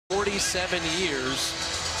47 years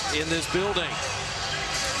in this building.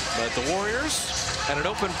 But the Warriors had an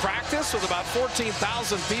open practice with about 14,000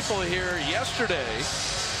 people here yesterday.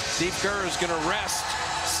 Steve Kerr is going to rest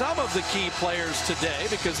some of the key players today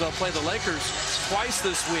because they'll play the Lakers twice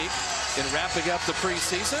this week in wrapping up the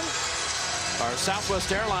preseason. Our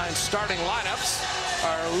Southwest Airlines starting lineups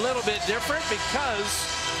are a little bit different because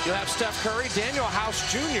you'll have Steph Curry, Daniel House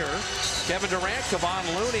Jr., Kevin Durant, Kevon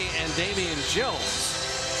Looney, and Damian Jones.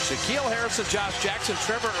 Shaquille Harrison, Josh Jackson,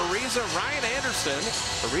 Trevor Ariza, Ryan Anderson.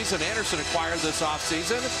 Ariza and Anderson acquired this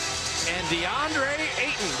offseason. And DeAndre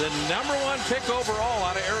Ayton, the #1 pick overall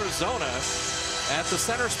out of Arizona at the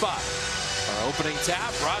center spot. Our opening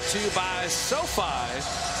tap brought to you by SoFi,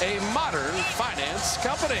 a modern finance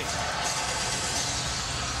company.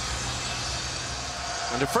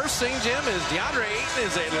 And the first thing, Jim, is DeAndre Ayton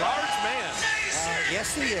is a large man.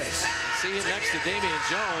 Yes, he is. See him next to Damian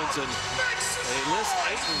Jones, and they list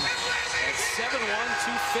Ayton at 7'1",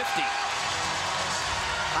 250.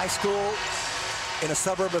 High school in a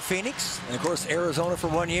suburb of Phoenix, and of course Arizona for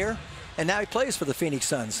 1 year, and now he plays for the Phoenix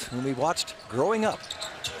Suns, whom we watched growing up.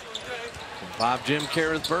 Bob Jim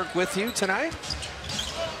Karasberg with you tonight.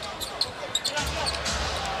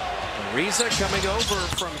 Ariza coming over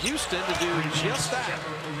from Houston to do just that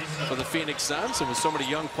for the Phoenix Suns, and with so many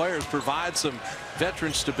young players, provide some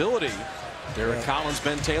veteran stability. Derek Collins,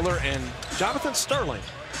 Ben Taylor, and Jonathan Sterling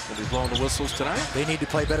will be blowing the whistles tonight. They need to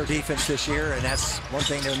play better defense this year, and that's one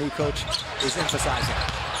thing their new coach is emphasizing.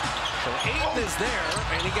 So Ayton is there,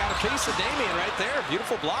 and he got a piece of Damian right there.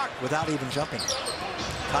 Beautiful block. Without even jumping.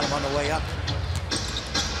 Caught him on the way up.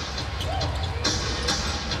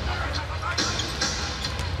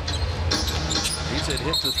 He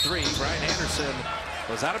hit the three. Brian Anderson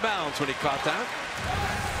was out of bounds when he caught that.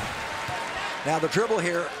 Now the dribble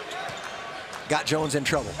here got Jones in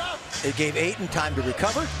trouble. It gave Ayton time to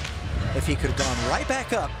recover. If he could have gone right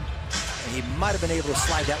back up, he might have been able to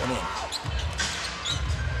slide that one in.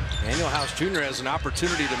 Daniel House Jr. has an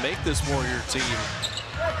opportunity to make this Warrior team.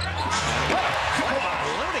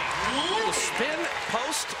 Looney, the spin,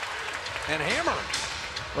 post, and hammer.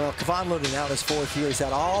 Well, Kevon Looney now in his 4th year. He's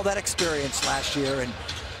had all that experience last year and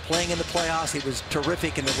playing in the playoffs. He was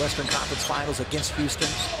terrific in the Western Conference Finals against Houston.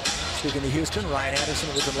 Speaking of Houston, Ryan Anderson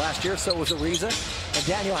was with them last year. So was Ariza. And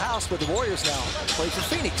Daniel House with the Warriors now. Played for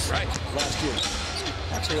Phoenix last year.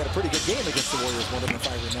 Actually had a pretty good game against the Warriors, one of them, if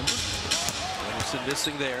I remember. Anderson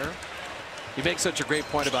missing there. You make such a great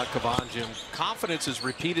point about Kevon, Jim. Confidence is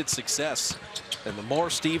repeated success. And the more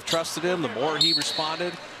Steve trusted him, the more he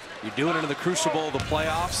responded. You're doing it in the crucible of the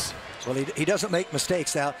playoffs. Well, he doesn't make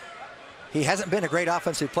mistakes. Now, he hasn't been a great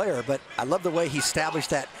offensive player, but I love the way he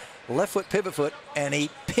established that left foot pivot foot, and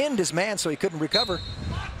he pinned his man so he couldn't recover,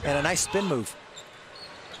 and a nice spin move.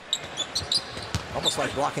 Almost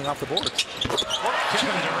like blocking off the board.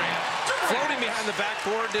 Kevin Durant floating behind the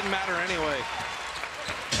backboard, didn't matter anyway.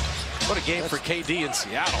 What a game for KD in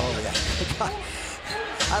Seattle. Oh, yeah.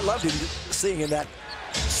 I loved him seeing in that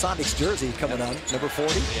Sonics jersey coming on, number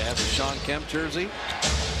 40. Yeah, the Sean Kemp jersey.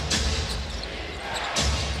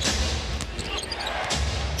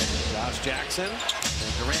 Josh Jackson,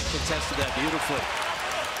 and Durant contested that beautifully.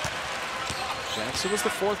 Jackson was the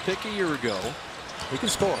 4th pick a year ago. He can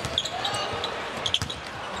score.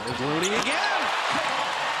 There's Looney again.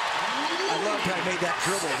 I loved how he made that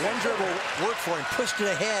dribble. One dribble worked for him, pushed it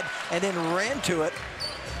ahead, and then ran to it.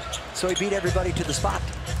 So he beat everybody to the spot.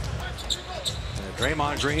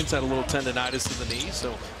 Draymond Green's had a little tendonitis in the knee,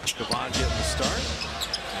 so Kevon getting the start.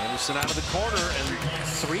 Anderson out of the corner, and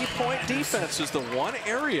three-point defense is the one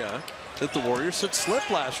area that the Warriors had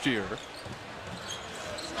slipped last year.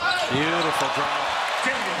 Beautiful drop.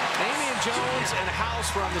 Damian Jones and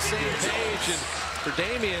House were on the same page, and for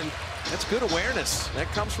Damian, that's good awareness.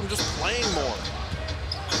 That comes from just playing more.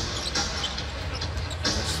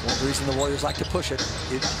 That's one reason the Warriors like to push it.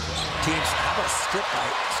 Teams, how about a strip by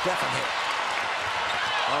Steph in here?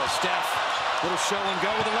 Oh, Steph, little show and go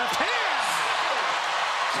with the left hand.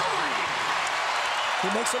 He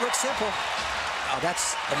makes it look simple. Oh,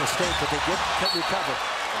 that's a mistake, but they can't recover.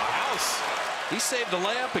 House, he saved the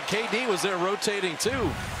layup, and KD was there rotating too.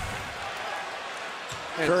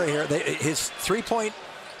 Curry here, his three-point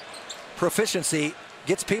proficiency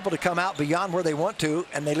gets people to come out beyond where they want to,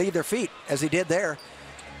 and they leave their feet, as he did there.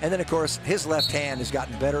 And then, of course, his left hand has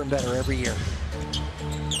gotten better and better every year.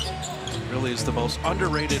 Really is the most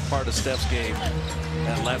underrated part of Steph's game,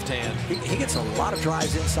 that left hand. He gets a lot of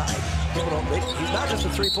drives inside. He's not just a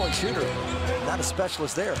three-point shooter, not a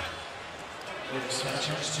specialist there.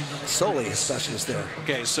 solely a specialist there.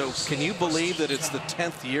 Okay, so can you believe that it's the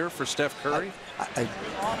 10th year for Steph Curry? I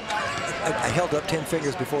held up 10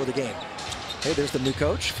 fingers before the game. Hey, there's the new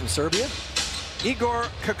coach from Serbia, Igor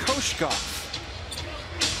Kokoshkov.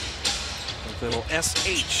 Little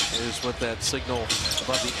SH is what that signal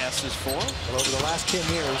above the S is for. Well, over the last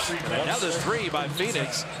 10 years. Another three by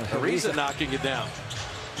Phoenix. Ariza knocking it down.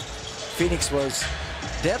 Phoenix was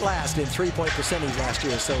dead last in three-point percentage last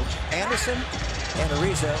year, so Anderson and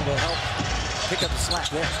Ariza will help pick up the slack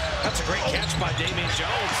there. That's a great catch by Damian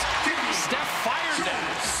Jones. Steph fired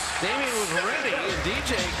that. Damian was ready, and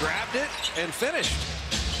DJ grabbed it and finished.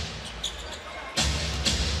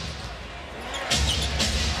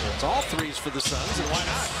 It's all threes for the Suns, and why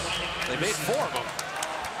not? They made 4 of them.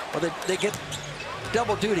 Well, they get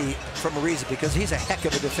double duty from Ariza because he's a heck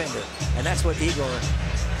of a defender, and that's what Igor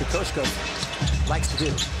Kokoshkov likes to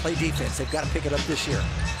do, play defense. They've got to pick it up this year.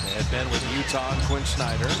 They had been with Utah and Quinn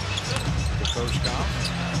Snyder. Kokoshkov.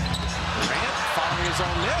 Durant following his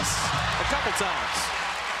own miss a couple times.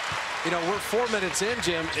 You know, we're 4 minutes in,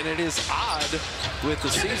 Jim, and it is odd with the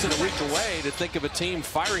season a week away to think of a team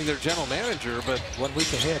firing their general manager, but 1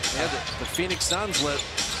 week ahead. Yeah, the Phoenix Suns let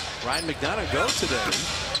Ryan McDonough go today.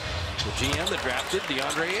 The GM that drafted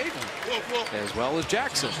DeAndre Ayton, as well as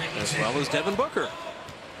Jackson, as well as Devin Booker.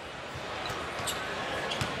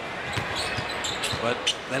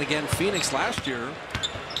 But then again, Phoenix last year,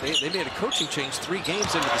 they made a coaching change 3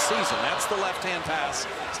 games into the season. That's the left-hand pass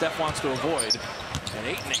Steph wants to avoid. And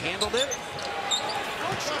Ayton handled it.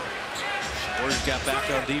 Warriors got back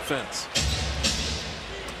on defense.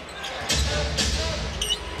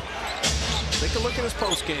 Take a look at his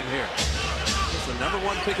post game here. He's the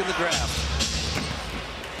 #1 pick in the draft.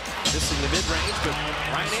 Missing the mid-range, but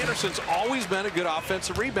Ryan Anderson's always been a good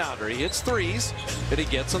offensive rebounder. He hits threes, and he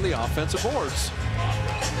gets on the offensive boards.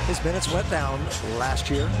 His minutes went down last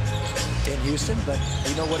year in Houston, but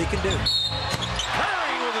you know what he can do.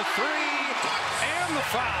 Curry with a 3 and the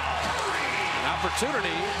foul. An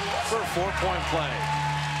opportunity for a 4-point play.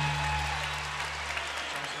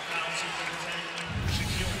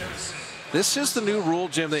 This is the new rule,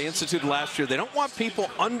 Jim, they instituted last year. They don't want people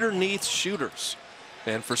underneath shooters.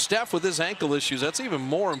 And for Steph with his ankle issues, that's even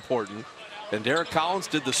more important. And Derek Collins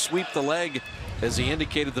did the sweep the leg as he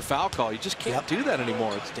indicated the foul call. You just can't do that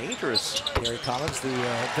anymore. It's dangerous. Derek Collins, the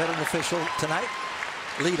veteran official tonight,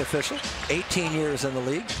 lead official, 18 years in the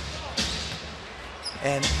league.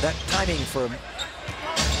 And that timing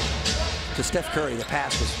to Steph Curry, the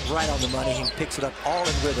pass was right on the money. He picks it up all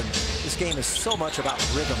in rhythm. This game is so much about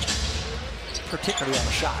rhythm, particularly on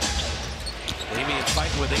a shot. Damian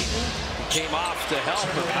fighting with Ayton. He came off to help,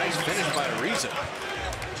 but nice finish by Ariza.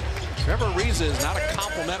 Remember, Ariza is not a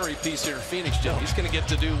complimentary piece here in Phoenix, Jim. He's going to get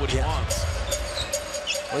to do what he wants.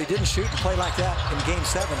 Well, he didn't shoot and play like that in Game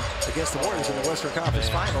 7 against the Warriors in the Western Conference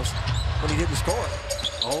Finals when he didn't score.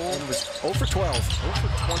 And it was 0 for 12. 0 for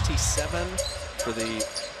 27 for the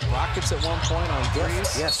Rockets at one point on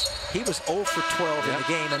threes. Yes, he was 0 for 12 in the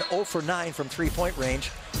game and 0 for 9 from three-point range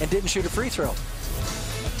and didn't shoot a free throw.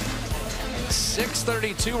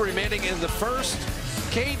 6:32 remaining in the first.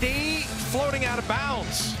 KD floating out of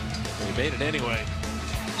bounds. He made it anyway.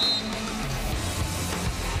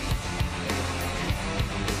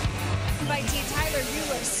 By D. Tyler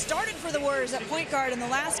Ulis started for the Warriors at point guard in the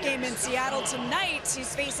last game in Seattle. Tonight,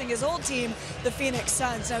 he's facing his old team, the Phoenix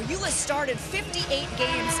Suns. Now, Ulis started 58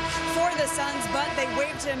 games for the Suns, but they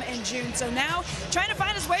waived him in June. So now, trying to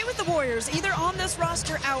find his way with the Warriors, either on this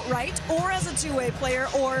roster outright, or as a two-way player,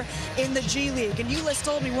 or in the G League. And Ulis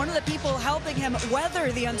told me one of the people helping him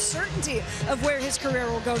weather the uncertainty of where his career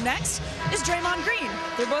will go next is Draymond Green.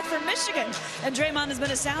 They're both from Michigan, and Draymond has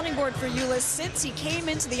been a sounding board for Ulis since he came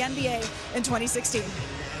into the NBA in 2016.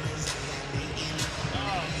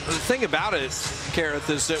 The thing about it, Kareth,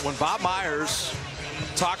 is that when Bob Myers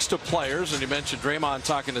talks to players, and you mentioned Draymond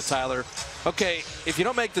talking to Tyler, okay, if you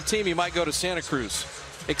don't make the team, you might go to Santa Cruz.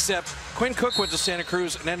 Except Quinn Cook went to Santa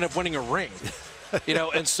Cruz and ended up winning a ring. You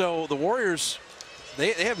know, and so the Warriors,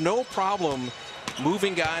 they have no problem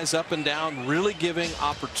moving guys up and down, really giving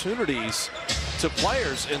opportunities to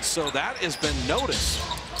players. And so that has been noticed.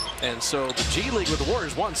 And so the G League with the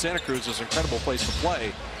Warriors, Santa Cruz is an incredible place to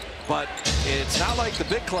play. But it's not like the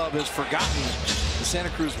big club has forgotten the Santa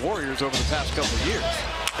Cruz Warriors over the past couple of years.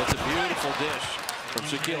 That's a beautiful dish from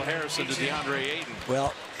Shaquille Harrison to DeAndre Ayton.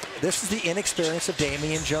 Well, this is the inexperience of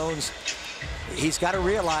Damian Jones. He's got to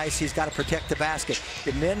realize he's got to protect the basket.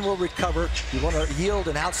 The men will recover. You want to yield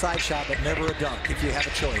an outside shot, but never a dunk if you have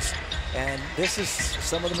a choice. And this is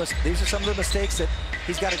these are some of the mistakes that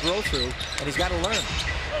he's got to grow through, and he's got to learn.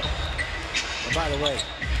 And by the way,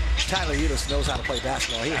 Tyler Ulis knows how to play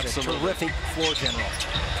basketball. He is a terrific floor general.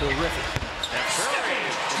 Terrific. Curry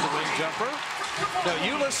with the wing jumper. No,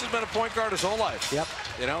 Ulis has been a point guard his whole life. Yep.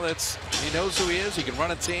 You know, he knows who he is. He can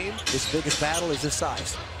run a team. His biggest battle is his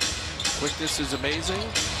size. Quickness is amazing.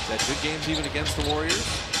 He's had good games even against the Warriors.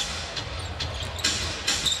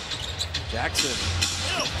 Jackson,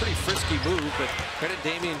 pretty frisky move, but credit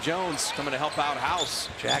Damian Jones coming to help out House.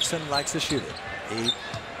 Jackson likes to shoot it.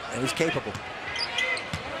 And he's capable.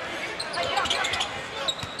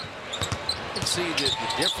 You can see the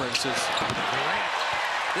difference is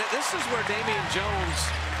this is where Damian Jones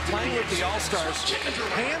playing with the All-Stars,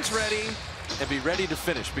 hands ready and be ready to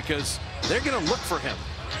finish because they're going to look for him.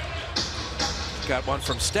 Got one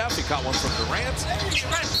from Steph. He caught one from Durant.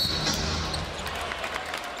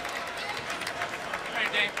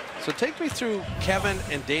 So take me through Kevin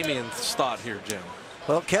and Damian's thought here, Jim.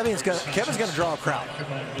 Well, Kevin's going to draw a crowd,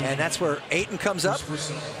 and that's where Ayton comes up,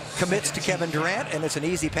 commits to Kevin Durant, and it's an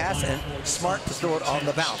easy pass and smart to throw it on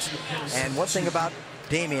the bounce. And one thing about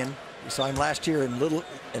Damian, we saw him last year in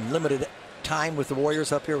limited time with the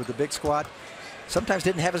Warriors up here with the big squad, sometimes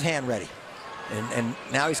didn't have his hand ready. And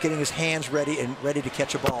now he's getting his hands ready and ready to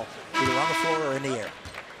catch a ball, either on the floor or in the air.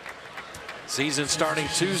 Season starting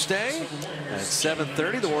Tuesday at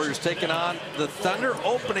 7:30. The Warriors taking on the Thunder.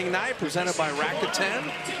 Opening night presented by Rakuten.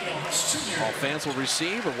 All fans will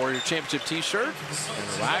receive a Warrior Championship t-shirt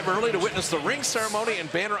and arrive early to witness the ring ceremony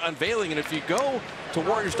and banner unveiling. And if you go to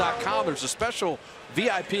Warriors.com, there's a special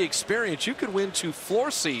VIP experience. You could win 2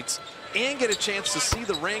 floor seats and get a chance to see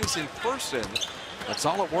the rings in person. That's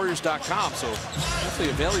all at Warriors.com. So definitely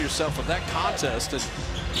avail yourself of that contest and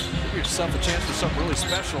give yourself a chance for something really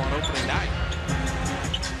special on opening night.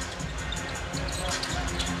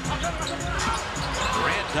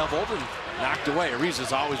 Durant doubled and knocked away.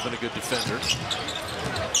 Ariza's always been a good defender.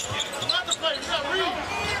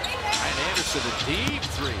 Ryan Anderson, a deep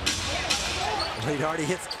 3. He'd already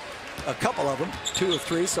hit a couple of them, 2 of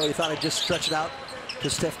 3, so he thought he'd just stretch it out to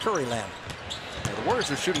Steph Curry land. Yeah, the Warriors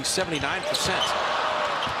are shooting 79%.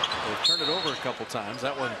 They've turned it over a couple times.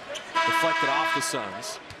 That one deflected off the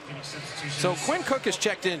Suns. So Quinn Cook has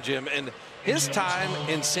checked in, Jim, and his time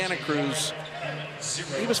in Santa Cruz,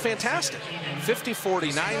 he was fantastic. 50,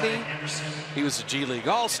 40, 90. He was a G League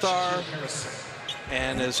All-Star.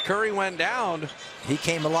 And as Curry went down, he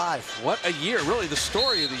came alive. What a year. Really the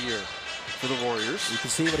story of the year for the Warriors. You can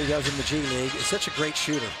see what he does in the G League. He's such a great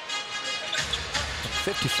shooter.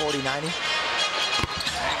 50, 40, 90. And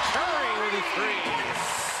Curry with a 3.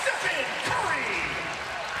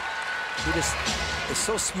 He just is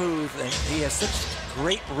so smooth, and he has such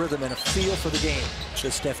great rhythm and a feel for the game,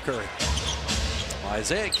 this Steph Curry. Well,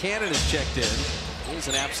 Isaiah Cannon has checked in. He's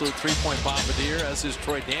an absolute 3-point bombardier, as is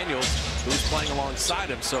Troy Daniels, who's playing alongside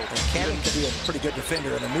him. So and Cannon can be a pretty good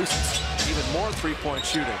defender and a nuisance. Even more 3-point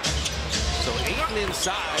shooting. So Ayton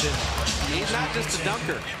inside, and he's not just a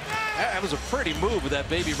dunker. That was a pretty move with that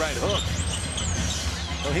baby right hook.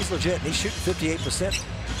 Well, he's legit. He's shooting 58%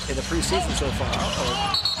 in the preseason so far.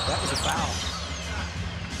 Uh-oh. That was a foul.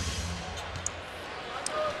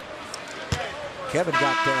 Kevin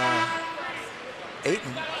got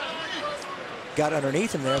Ayton got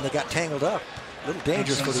underneath him there, and they got tangled up. A little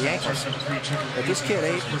dangerous for the ankles. But this kid,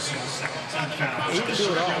 Ayton, he can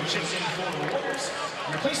do it all.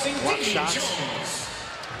 Block shots.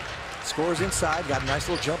 Scores inside. Got a nice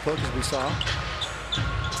little jump hook, as we saw.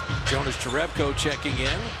 Jonas Jerebko checking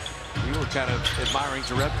in. We were kind of admiring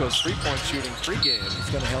Jerebko's 3-point shooting pregame. He's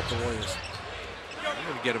going to help the Warriors. They're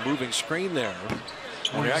going to get a moving screen there.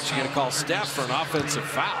 And they're actually going to call Steph for an offensive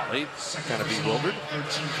foul. He's kind of bewildered.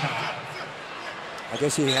 I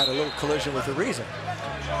guess he had a little collision with Ariza.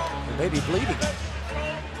 He may be bleeding.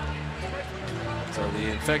 So the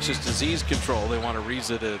infectious disease control, they want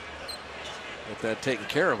Ariza to get that taken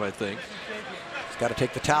care of, I think. He's got to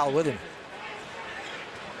take the towel with him.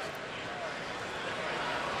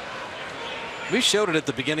 We showed it at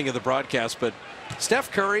the beginning of the broadcast, but Steph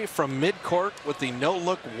Curry from midcourt with the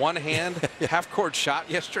no-look one-hand half-court shot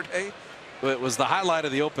yesterday, it was the highlight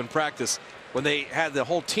of the open practice. When they had the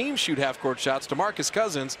whole team shoot half-court shots, DeMarcus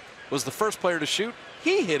Cousins was the first player to shoot.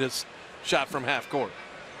 He hit his shot from half-court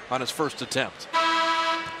on his first attempt.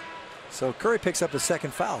 So Curry picks up his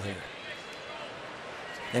second foul here.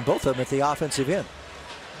 And both of them at the offensive end.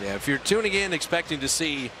 Yeah, if you're tuning in expecting to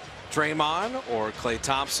see Draymond or Klay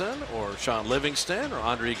Thompson or Sean Livingston or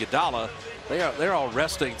Andre Iguodala, they're all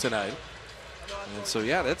resting tonight. And so,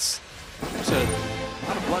 yeah, that's a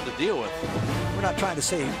lot of blood to deal with. We're not trying to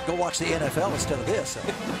say go watch the NFL instead of this.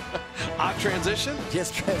 Odd transition? Yes,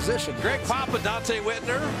 transition. Greg Papa, Dante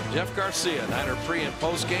Whitner, Jeff Garcia, Niner pre and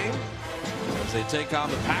post game. as they take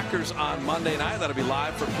on the Packers on Monday night. That'll be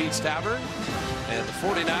live from Pete's Tavern. And the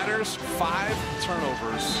 49ers, 5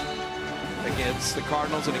 turnovers against the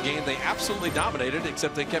Cardinals in a game they absolutely dominated,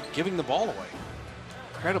 except they kept giving the ball away.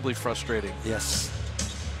 Incredibly frustrating. Yes.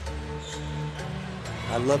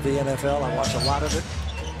 I love the NFL. I watch a lot of it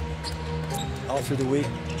all through the week.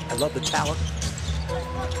 I love the talent. I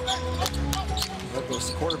love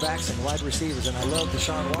those quarterbacks and wide receivers, and I love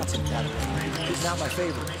Deshaun Watson. He's now my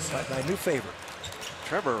favorite, my new favorite.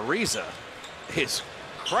 Trevor Ariza is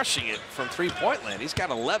crushing it from three-point land. He's got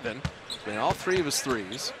 11 in all 3 of his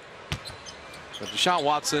threes. But Deshaun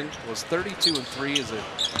Watson was 32-3 as a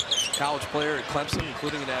college player at Clemson,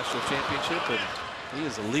 including a national championship, and he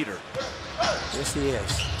is a leader. Yes, he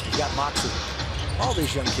is. He's got moxie. All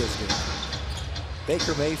these young kids do.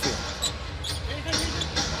 Baker Mayfield.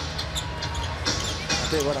 I'll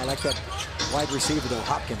tell you what, I like that wide receiver, though,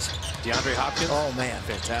 Hopkins. DeAndre Hopkins? Oh, man.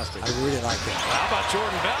 Fantastic. I really like him. How about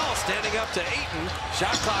Jordan Bell standing up to Ayton?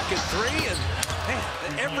 Shot clock at 3, and man,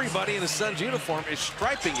 everybody in his son's uniform is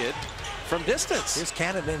striping it from distance. Here's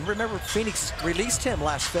Canada, and remember, Phoenix released him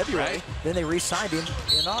last February. Right. Then they re-signed him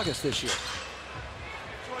in August this year.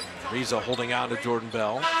 Ariza holding on to Jordan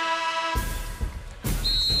Bell.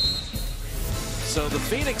 So the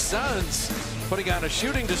Phoenix Suns putting on a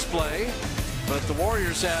shooting display, but the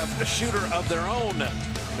Warriors have a shooter of their own.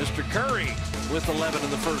 Mr. Curry with 11 in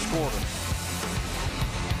the first quarter.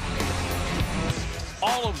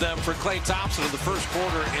 All of them for Klay Thompson in the first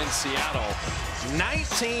quarter in Seattle.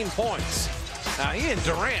 19 points. Now he and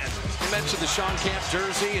Durant, you mentioned the Sean Camp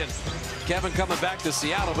jersey and Kevin coming back to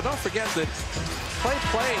Seattle, but don't forget that Klay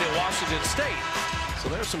played at Washington State. So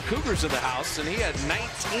there's some Cougars in the house, and he had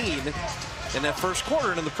 19 in that first quarter.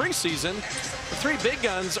 And in the preseason, the 3 big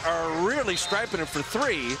guns are really striping it for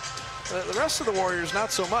 3. The rest of the Warriors,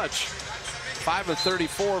 not so much. 5 of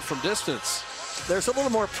 34 from distance. There's a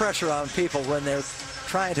little more pressure on people when they're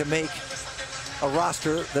trying to make a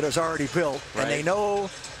roster that is already built, right, and they know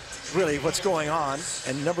really what's going on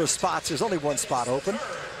and number of spots. There's only 1 spot open.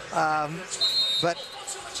 But,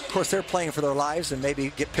 of course, they're playing for their lives and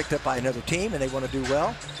maybe get picked up by another team, and they want to do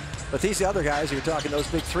well. But these other guys, you're talking those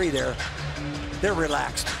big 3 there, they're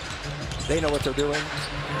relaxed. They know what they're doing,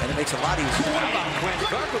 and it makes it a lot easier. How about Quinn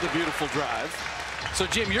Cook with a beautiful drive? So,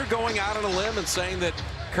 Jim, you're going out on a limb and saying that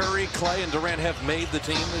Curry, Klay, and Durant have made the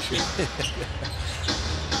team this year?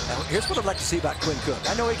 Now, here's what I'd like to see about Quinn Cook.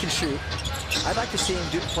 I know he can shoot. I'd like to see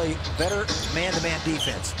him play better man-to-man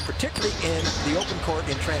defense, particularly in the open court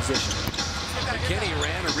in transition. McKinney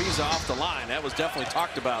ran Ariza off the line. That was definitely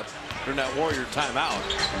talked about during that Warrior timeout.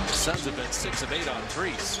 The Suns have been 6 of 8 on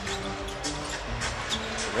threes.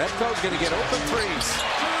 Redco's going to get open threes.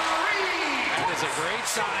 That is a great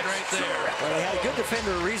side right there. Well, he had a good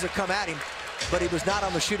defender, Ariza, come at him, but he was not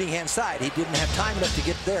on the shooting hand side. He didn't have time enough to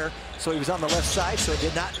get there, so he was on the left side, so it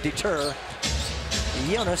did not deter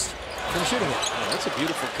Jonas from shooting it. Oh, that's a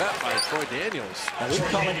beautiful cut by Troy Daniels. Now, we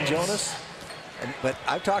call him Jonas, but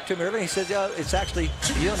I've talked to him earlier, and he said, it's actually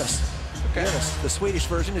Jonas. Okay. Jonas. The Swedish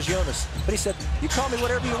version is Jonas. But he said, you call me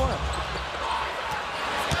whatever you want.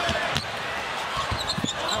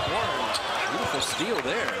 Beautiful steal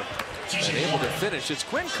there. And able to finish. It's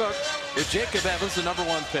Quinn Cook with Jacob Evans, the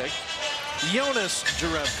 #1 pick. Jonas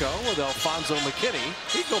Jerebko with Alfonso McKinney.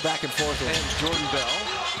 He'd go back and forth. And Jordan Bell.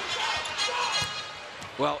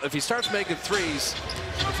 Well, if he starts making threes,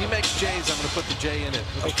 if he makes J's, I'm going to put the J in it.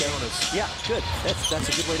 Okay. Jonas. Yeah, good. That's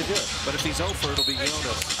a good way to do it. But if he's over, it'll be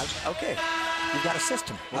Jonas. Okay. You've got a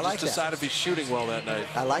system. We'll I like just decide that. if he's shooting well that night.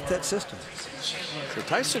 I like that system. So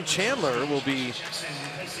Tyson Chandler will be...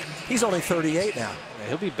 He's only 38 now.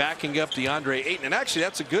 He'll be backing up DeAndre Ayton. And actually,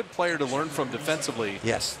 that's a good player to learn from defensively.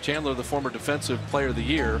 Yes. Chandler, the former defensive player of the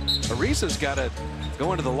year. Ariza's got to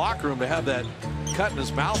go into the locker room to have that cut in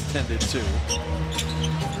his mouth tended to.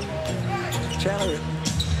 Chandler,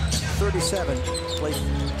 37, played,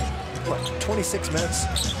 what, 26 minutes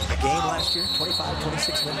a game last year? 25,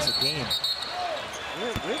 26 minutes a game. We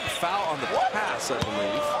have a foul on the pass, I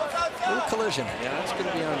believe. A little collision. Yeah, that's going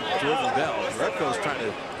to be on Jordan Bell. Redco's trying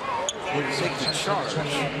to take the charge.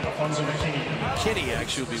 Kinney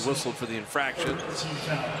actually will be whistled for the infraction.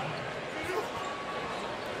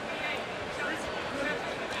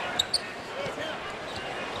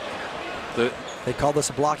 They called this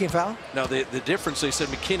a blocking foul? No, the difference, they said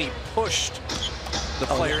McKinney pushed the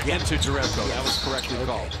player into Jerebko. That was correctly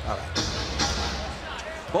called. All right.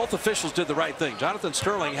 Both officials did the right thing. Jonathan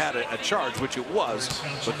Sterling had a charge, which it was,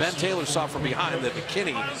 but Ben Taylor saw from behind that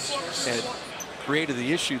McKinney had created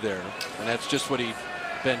the issue there, and that's just what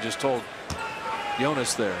Ben just told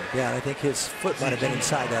Jonas there. Yeah, and I think his foot might have been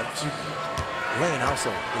inside that lane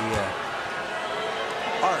also.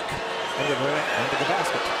 arc under the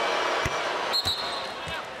basket.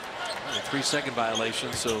 3-second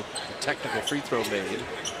violation, so a technical free throw made.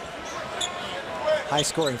 High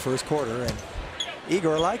scoring first quarter, and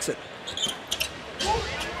Igor likes it.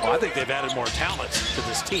 Well, I think they've added more talent to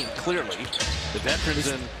this team, clearly. The veterans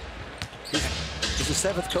and... He's the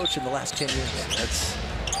 7th coach in the last 10 years. That's...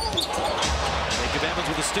 Jacob Evans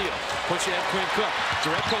with a steal. Push ahead, Quinn Cook.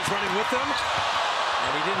 Jerebko's running with him,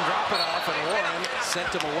 and he didn't drop it off, and Warren sent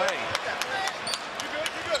him away.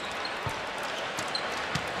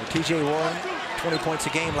 TJ Warren, 20 points a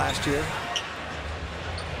game last year.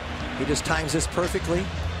 He just times this perfectly.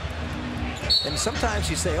 And sometimes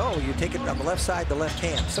you say, oh, you take it on the left side, the left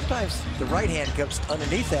hand. Sometimes the right hand comes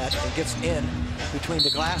underneath that and gets in between the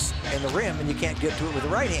glass and the rim, and you can't get to it with the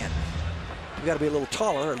right hand. You got to be a little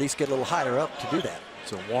taller, or at least get a little higher up to do that.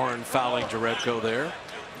 So Warren fouling Jerebko there.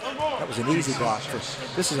 That was an easy block.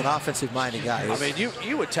 This is an offensive-minded guy. I mean,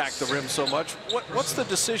 you attack the rim so much. What's the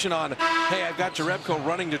decision on, hey, I've got Jerebko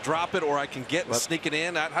running to drop it, or I can get and sneak it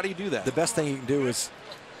in? How do you do that? The best thing you can do is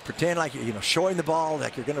pretend like you're showing the ball,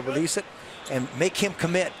 like you're going to release it, and make him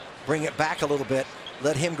commit. Bring it back a little bit.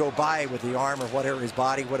 Let him go by with the arm or whatever, his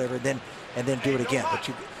body, whatever, and then do it again. But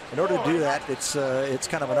in order to do that, it's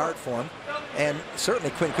kind of an art form. And certainly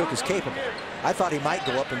Quinn Cook is capable. I thought he might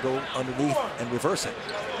go up and go underneath and reverse it.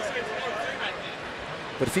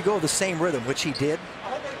 But if you go the same rhythm, which he did,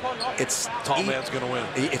 it's tall man's going to win.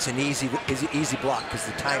 It's an easy block because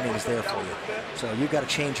the timing is there for you. So you've got to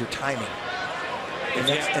change your timing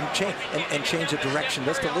and change the direction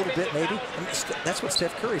just a little bit, maybe. And that's what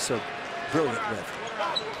Steph Curry's so brilliant with.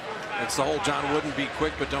 It's the whole John Wooden, be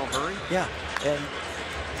quick but don't hurry. Yeah, and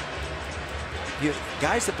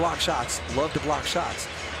guys that block shots love to block shots.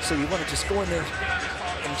 So you want to just go in there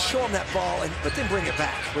and show them that ball, but then bring it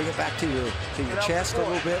back to your chest a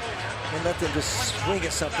little bit, and let them just swing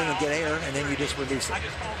at something and get air, and then you just release it.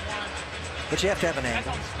 But you have to have an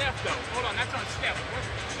angle.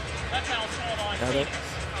 Now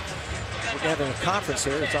we're having a conference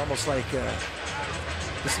here. It's almost like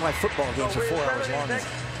this is why football games are 4 hours long.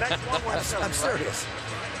 I'm serious.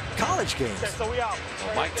 College games. Well,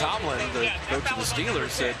 Mike Tomlin, the coach of the Steelers,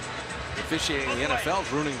 said officiating the NFL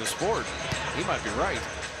is ruining the sport. He might be right.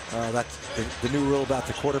 That's the new rule about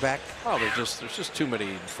the quarterback. Oh, there's just too many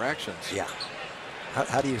infractions. Yeah.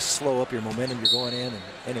 How do you slow up your momentum? You're going in, and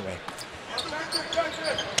anyway,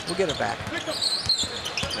 we'll get it back.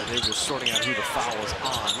 And they're just sorting out who the foul is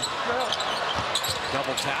on.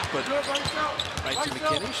 Double tap, but right to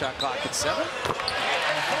McKinney. Shot clock at 7.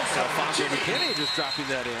 Alfonso McKinney just dropping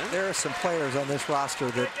that in. There are some players on this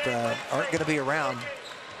roster that aren't going to be around,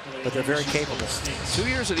 but they're very capable. 2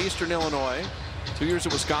 years at Eastern Illinois, 2 years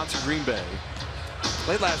at Wisconsin Green Bay.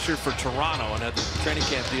 Played last year for Toronto and had the training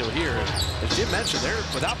camp deal here. As Jim mentioned,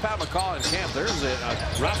 without Pat McCaw in camp, there's a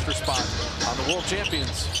roster spot on the World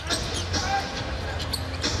Champions.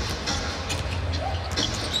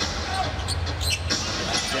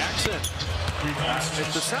 Jackson.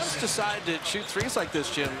 If the Suns decide to shoot threes like this,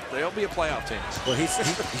 Jim, they'll be a playoff team. Well, he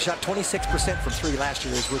shot 26% from 3 last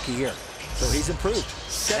year his rookie year, so he's improved.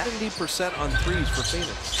 70% on threes for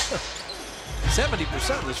Phoenix.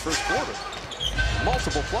 70% in this first quarter.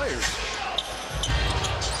 Multiple players.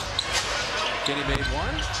 Kenny made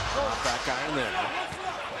one. Back guy in there.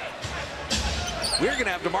 We're going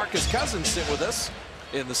to have DeMarcus Cousins sit with us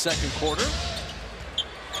in the second quarter.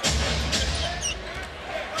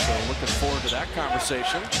 So looking forward to that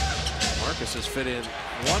conversation. Marcus has fit in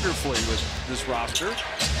wonderfully with this roster.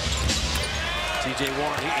 TJ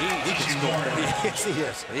Warren, he can score. Yes, he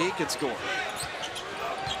is. He can score.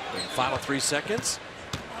 Final 3 seconds.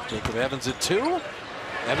 Jacob Evans at 2.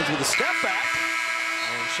 Evans with a step back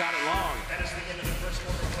and shot it long.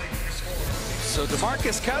 So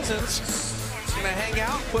DeMarcus Cousins is going to hang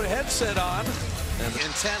out, put a headset on, and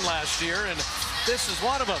in 10 last year, and this is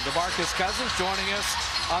one of them. DeMarcus Cousins joining us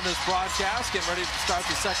on this broadcast, getting ready to start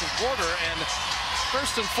the second quarter. And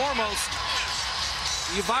first and foremost,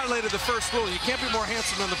 you violated the first rule. You can't be more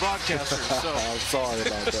handsome than the broadcaster. So. I'm sorry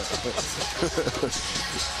about that.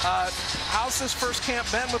 How's this first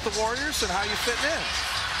camp been with the Warriors, and how you fitting in?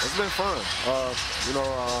 It's been fun.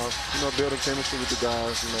 Building chemistry with the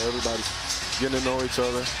guys. Everybody's getting to know each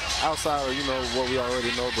other. Outside of what we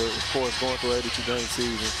already know, but of course going through 82-game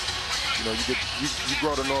season, you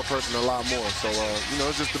grow to know a person a lot more. So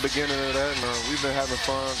it's just the beginning of that, and we've been having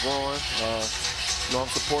fun growing. I'm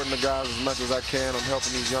supporting the guys as much as I can. I'm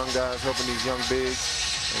helping these young guys, helping these young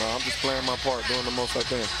bigs. I'm just playing my part, doing the most I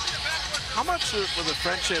can. How much were the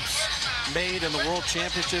friendships made in the World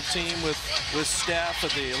Championship team with Steph,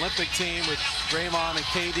 and the Olympic team with Draymond and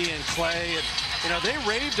KD and Clay? And You know, they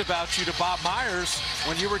raved about you to Bob Myers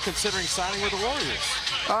when you were considering signing with the Warriors.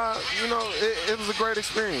 You know, it was a great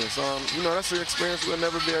experience. You know, that's an experience we'll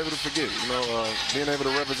never be able to forget. You know, being able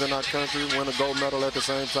to represent our country, win a gold medal at the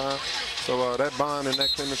same time. So that bond and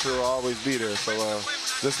that chemistry will always be there. So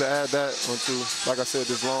just to add that onto, like I said,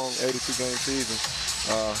 this long 82-game season,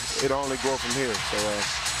 it'll only grow from here. So,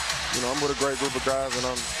 you know, I'm with a great group of guys, and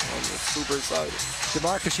I'm super excited.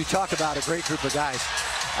 DeMarcus, you talk about a great group of guys.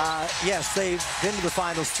 Yes, they've been to the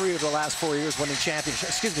finals 3 of the last 4 years, winning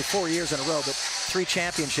championships. Excuse me, 4 years in a row, but 3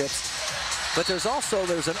 championships. But there's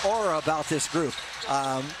an aura about this group.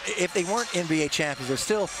 If they weren't NBA champions, they're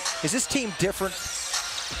still. Is this team different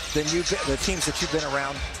than the teams that you've been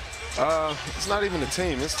around? It's not even a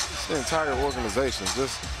team. It's the entire organization.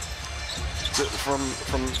 Just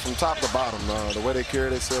from top to bottom, the way they carry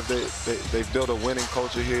themselves, they've built a winning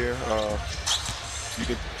culture here.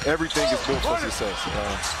 Everything is built for success,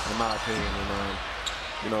 in my opinion. And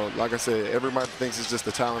you know, like I said, everybody thinks it's just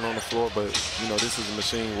the talent on the floor, but you know, this is a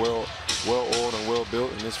machine well-oiled and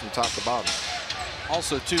well-built, and it's from top to bottom.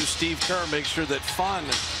 Also, too, Steve Kerr makes sure that fun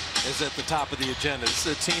is at the top of the agenda. It's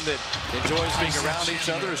a team that enjoys being around each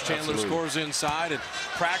other as Chandler scores inside, and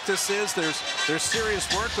practices. There's serious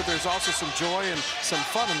work, but there's also some joy and some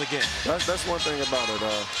fun in the game. That's one thing about it.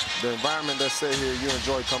 The environment that's set here, you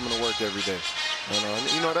enjoy coming to work every day.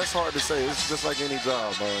 And you know, that's hard to say. It's just like any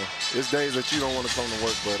job. It's days that you don't want to come to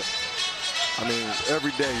work, but I mean,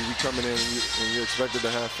 every day you coming in and you're expected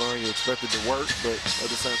to have fun. You're expected to work, but at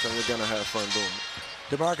the same time, you're gonna have fun doing it.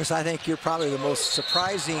 DeMarcus, I think you're probably the most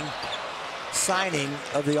surprising signing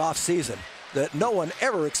of the offseason. That no one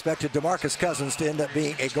ever expected DeMarcus Cousins to end up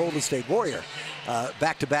being a Golden State Warrior,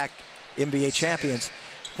 back-to-back NBA champions.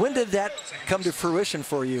 When did that come to fruition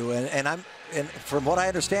for you? And from what I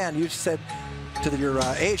understand, you said to your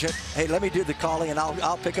agent, "Hey, let me do the calling, and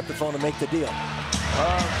I'll pick up the phone and make the deal."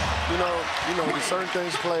 You know, certain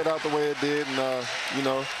things played out the way it did, and you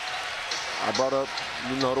know, I brought up,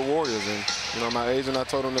 you know, the Warriors, and you know, my agent, I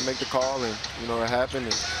told him to make the call, and you know, it happened.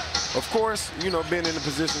 And of course, you know, being in the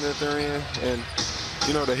position that they're in, and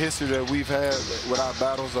you know, the history that we've had with our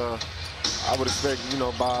battles, I would expect, you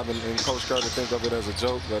know, Bob and Coach Kerr to think of it as a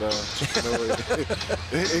joke, but you know,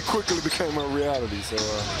 it quickly became a reality. So,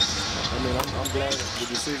 I mean, I'm glad the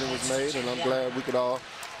decision was made, and I'm glad we could all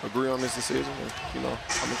agree on this decision. And, you know,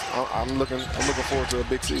 I'm looking forward to a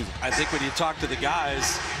big season. I think when you talk to the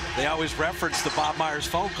guys, they always reference the Bob Myers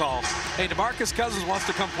phone call. Hey, DeMarcus Cousins wants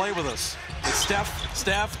to come play with us. It's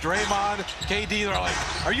Steph, Draymond, KD. They're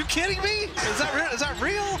like, are you kidding me? Is that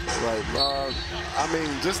real? Right. I mean,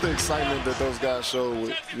 just the excitement that those guys show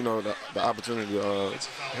with, you know, the opportunity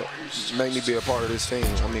to make me be a part of this team.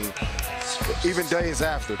 I mean, even days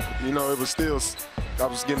after, you know, it was still. I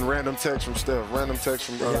was getting random texts from Steph, random texts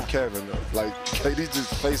from Kevin. Like, KD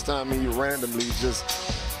just FaceTime me randomly, just,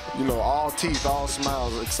 you know, all teeth, all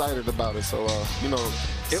smiles, excited about it. So, you know,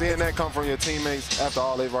 seeing that come from your teammates after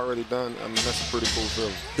all they've already done, I mean, that's a pretty cool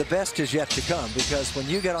feeling. The best is yet to come, because when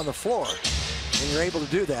you get on the floor and you're able to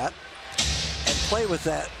do that and play with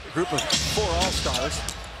that group of 4 all-stars,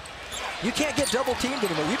 you can't get double-teamed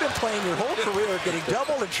anymore. You've been playing your whole career getting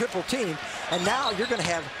double and triple-teamed, and now you're going to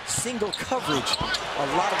have single coverage a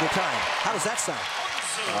lot of the time. How does that sound?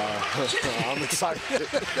 I'm excited.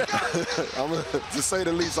 To say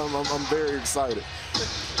the least, I'm very excited.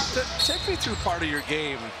 Take me through part of your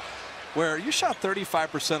game where you shot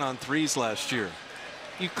 35% on threes last year.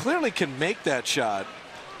 You clearly can make that shot,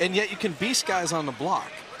 and yet you can beast guys on the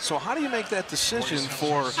block. So how do you make that decision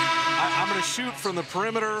for, I'm going to shoot from the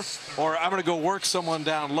perimeter, or I'm going to go work someone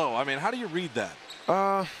down low? I mean, how do you read that?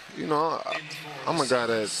 You know, I'm a guy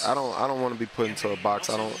that I don't want to be put into a box.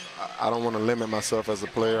 I don't want to limit myself as a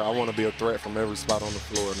player. I want to be a threat from every spot on the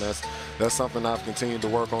floor, and that's something I've continued to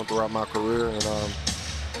work on throughout my career, and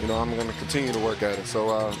you know, I'm going to continue to work at it.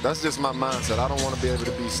 So that's just my mindset. I don't want to be able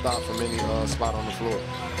to be stopped from any spot on the floor.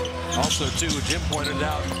 Also, too, Jim pointed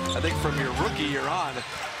out, I think from your rookie year on,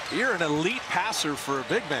 you're an elite passer for a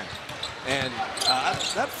big man. And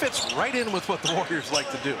that fits right in with what the Warriors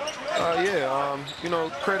like to do. You know,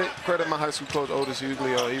 credit my high school coach, Otis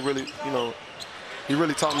Hughley. He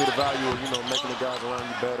really taught me the value of, you know, making the guys around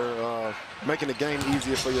you better, making the game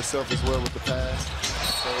easier for yourself as well with the pass.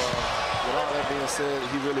 So with all that being said,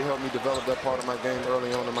 he really helped me develop that part of my game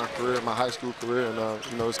early on in my career, my high school career, and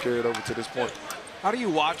you know, it's carried over to this point. How do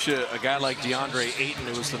you watch a guy like DeAndre Ayton,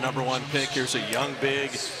 who was the #1 pick? Here's a young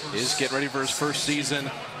big, is getting ready for his first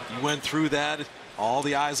season. You went through that, all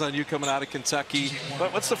the eyes on you coming out of Kentucky.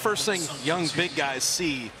 But what's the first thing young big guys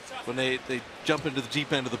see when they jump into the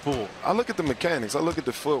deep end of the pool? I look at the mechanics. I look at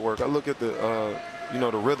the footwork. I look at the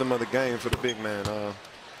the rhythm of the game for the big man.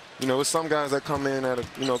 With some guys that come in at a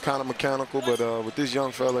kind of mechanical, but with this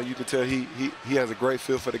young fella, you can tell he has a great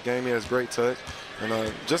feel for the game. He has great touch,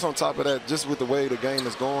 and just on top of that, just with the way the game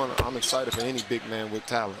is going, I'm excited for any big man with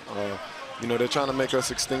talent. They're trying to make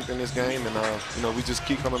us extinct in this game, and we just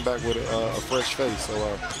keep coming back with a fresh face.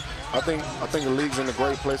 So I think the league's in a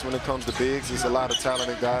great place when it comes to bigs. There's a lot of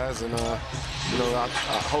talented guys, and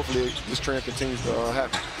hopefully this trend continues to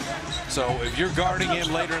happen. So if you're guarding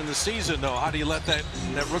him later in the season, though, how do you let that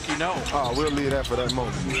rookie know? Oh, we'll leave that for that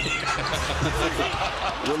moment.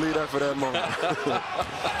 We'll leave that for that moment.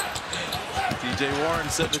 DJ Warren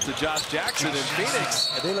sent it to Josh Jackson in Phoenix.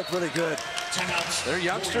 They look really good. Their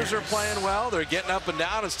youngsters are playing well. They're getting up and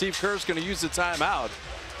down, and Steve Kerr's going to use the timeout.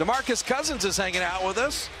 DeMarcus Cousins is hanging out with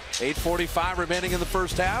us. 8:45 remaining in the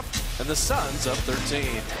first half, and the Suns up 13.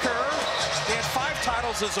 Kerr, he had 5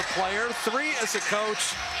 titles as a player, 3 as a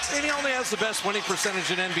coach, and he only has the best winning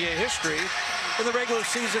percentage in NBA history in the regular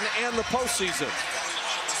season and the postseason.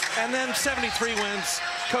 And then 73 wins,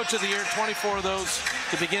 Coach of the Year, 24 of those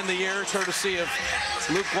to begin the year, courtesy of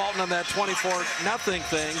Luke Walton on that 24-0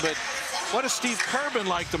 thing. But what has Steve Kerr been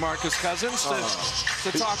like, DeMarcus Cousins,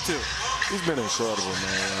 to talk to? He's been incredible,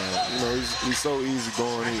 man. He's so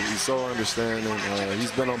easygoing. He's so understanding.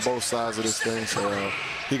 He's been on both sides of this thing, so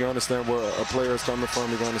he can understand where a player is coming from.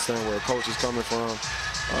 He can understand where a coach is coming from.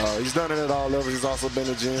 He's done it at all levels. He's also been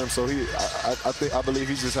a GM, so I believe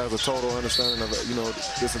he just has a total understanding of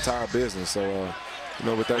this entire business. So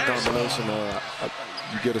with that combination,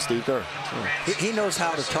 you get a Steve Kerr. He knows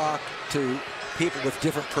how to talk to people with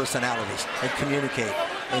different personalities and communicate,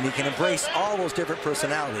 and he can embrace all those different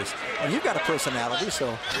personalities. And you've got a personality,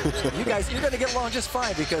 so you're going to get along just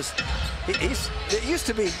fine, because it used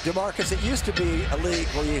to be, DeMarcus, it used to be a league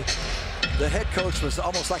where the head coach was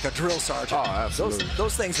almost like a drill sergeant. Oh, absolutely.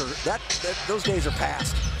 Those things are those days are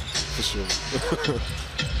past. For sure.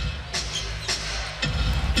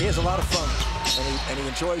 He has a lot of fun, and he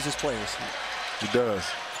enjoys his players. He does.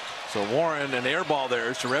 So Warren, an air ball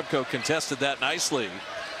there. Jerebko contested that nicely.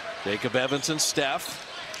 Jacob Evans and Steph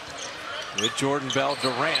with Jordan Bell,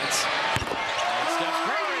 Durant. And Steph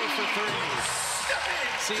Curry for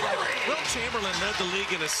 3. See, like Will Chamberlain led the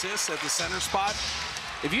league in assists at the center spot.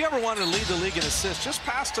 If you ever wanted to lead the league in assists, just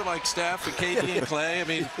pass to like Steph and KD and Clay. I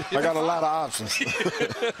mean, I got a lot of options.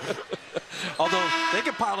 Although they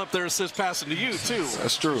can pile up their assists passing to you too.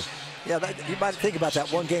 That's true. Yeah, you might think about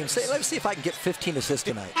that one game. Say, let's see if I can get 15 assists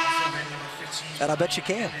tonight. And I bet you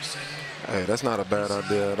can. Hey, that's not a bad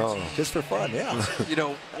idea at all. Just for fun, yeah.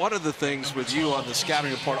 One of the things with you on the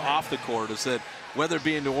scouting report off the court is that whether it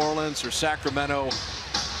be in New Orleans or Sacramento,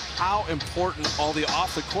 how important all the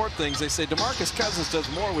off-the-court things. They say DeMarcus Cousins does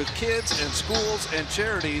more with kids and schools and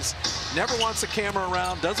charities, never wants a camera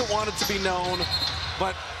around, doesn't want it to be known,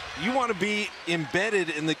 but you want to be embedded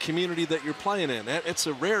in the community that you're playing in. It's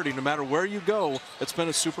a rarity. No matter where you go, it's been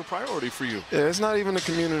a super priority for you. Yeah, it's not even the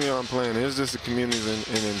community I'm playing in. It's just the communities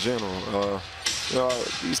in general.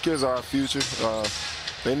 These kids are our future.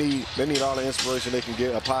 They need all the inspiration they can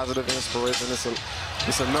get, a positive inspiration.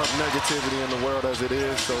 It's enough negativity in the world as it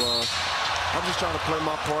is. So I'm just trying to play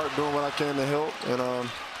my part, doing what I can to help, and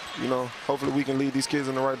hopefully we can lead these kids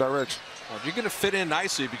in the right direction. Well, you're going to fit in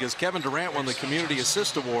nicely, because Kevin Durant won the Community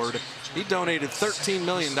Assist Award. He donated $13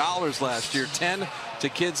 million last year, 10 to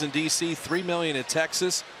kids in D.C., $3 million in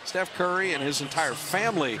Texas. Steph Curry and his entire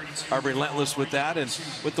family are relentless with that. And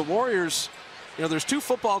with the Warriors, there's 2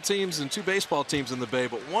 football teams and 2 baseball teams in the Bay,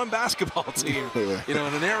 but 1 basketball team, in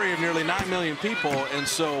an area of nearly 9 million people. And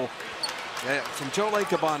so from Joe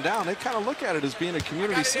Lacob on down, they kind of look at it as being a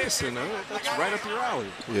community citizen. That's right up your alley.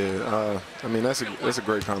 Yeah, I mean, that's a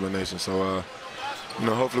great combination. So,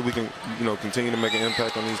 hopefully we can, continue to make an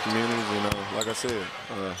impact on these communities and, like I said,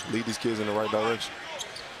 lead these kids in the right direction.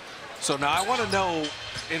 So now I want to know,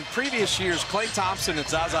 in previous years, Klay Thompson and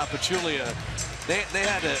Zaza Pachulia, they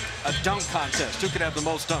had a dunk contest. Who could have the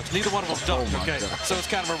most dunks? Neither one of them dunked, okay? God. So it's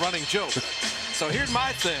kind of a running joke. So here's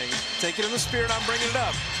my thing. Take it in the spirit I'm bringing it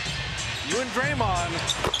up. You and Draymond,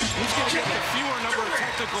 who's going to get the fewer number of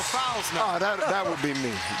technical fouls now? Oh, that would be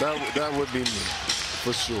me. That would be me,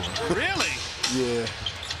 for sure. Really? Yeah.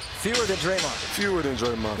 Fewer than Draymond. Fewer than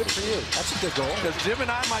Draymond. Good for you. That's a good goal. Because Jim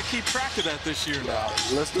and I might keep track of that this year now.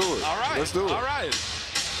 Let's do it. All right. Let's do it. All right.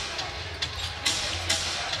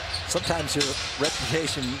 Sometimes your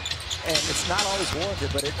reputation, and it's not always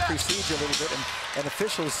warranted, but it precedes you a little bit, and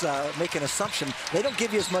officials make an assumption. They don't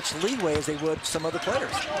give you as much leeway as they would some other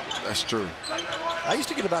players. That's true. I used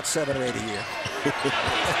to get about 7 or 8 a year.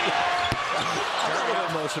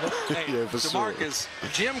 Emotional. Hey, Yeah, for sure. DeMarcus,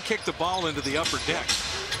 Jim kicked the ball into the upper deck.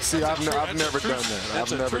 See, I've never done that.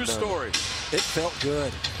 That's I've never a true done story. It felt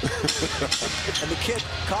good. And the kid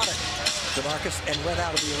caught it, DeMarcus, and went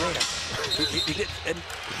out of the arena. He did, and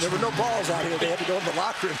there were no balls out here. They had to go in the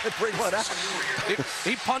locker room and bring one out.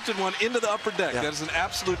 He punted one into the upper deck. Yeah. That is an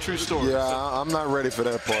absolute true story. Yeah, I'm not ready for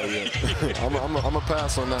that part yet. I'm a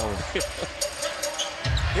pass on that one.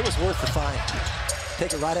 It was worth the fine.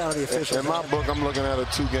 Take it right out of the official. In my book, I'm looking at a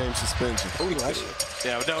 2-game suspension. Oh, gosh.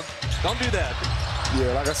 Yeah, don't do that.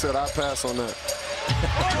 Yeah, like I said, I pass on that.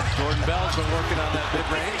 Jordan Bell's been working on that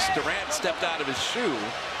mid-range. Durant stepped out of his shoe.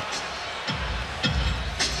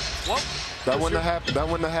 Well, That wouldn't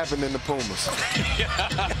have happened in the Pumas.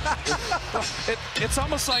 it's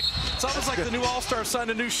almost like the new All-Star signed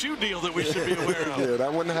a new shoe deal that we should be aware of. Yeah,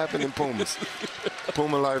 that wouldn't happen in Pumas.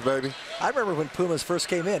 Puma life, baby. I remember when Pumas first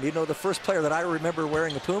came in. You know the first player that I remember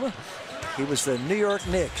wearing a Puma? He was the New York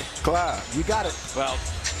Knick. Clyde. You got it. Well,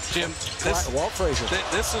 Jim, Walt Frazier.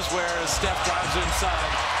 This is where Steph drives inside.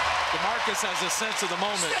 DeMarcus has a sense of the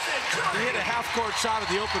moment. He hit a half-court shot at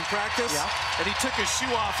the open practice, and he took his shoe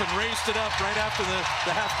off and raised it up right after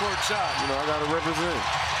the half-court shot. You know, I got to represent.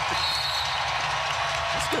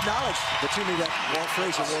 That's good knowledge. But you knew that Walt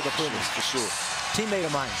Frazier wore the Pumas. For sure. Teammate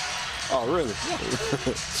of mine. Oh, really?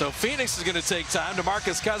 So Phoenix is going to take time.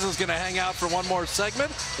 DeMarcus Cousins going to hang out for one more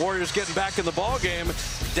segment. Warriors getting back in the ball game,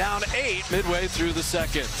 down 8 midway through the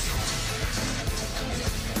second.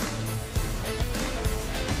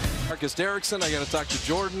 Marcus Derrickson, I got to talk to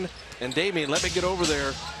Jordan and Damian. Let me get over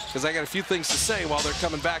there because I got a few things to say while they're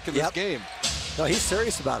coming back in this game. No, he's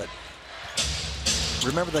serious about it.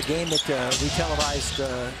 Remember the game that we televised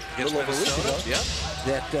a little over a week ago? Yep.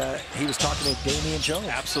 That he was talking to Damian Jones.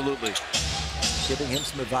 Absolutely. Giving him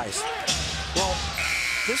some advice. Well,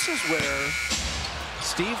 this is where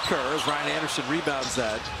Steve Kerr, as Ryan Anderson rebounds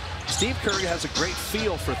that, Steve Kerr has a great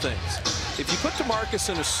feel for things. If you put DeMarcus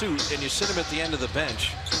in a suit and you sit him at the end of the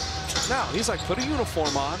bench, now he's like, put a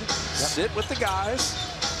uniform on, sit with the guys,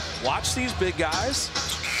 watch these big guys,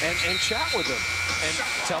 and chat with them. And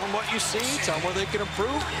tell them what you see, tell them where they can improve.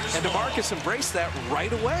 And DeMarcus embraced that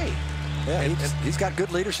right away. Yeah, he's got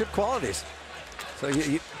good leadership qualities. So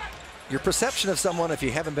your perception of someone, if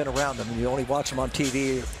you haven't been around them and you only watch them on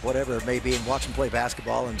TV or whatever it may be and watch them play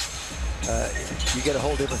basketball, and you get a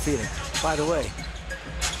whole different feeling. By the way,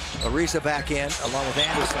 Ariza back in along with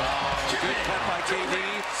Anderson. Oh, good cut by KD.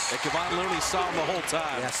 And Kevon Looney saw him the whole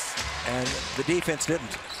time. Yes, and the defense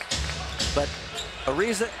didn't. But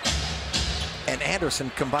Ariza and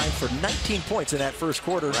Anderson combined for 19 points in that first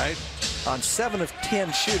quarter. Right. On 7 of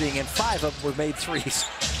 10 shooting, and 5 of them were made threes.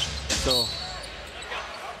 So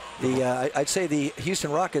I'd say the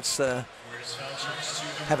Houston Rockets have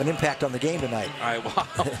an impact on the game tonight. All right, well,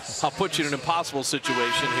 I'll put you in an impossible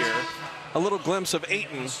situation here. A little glimpse of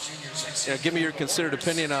Ayton. Give me your considered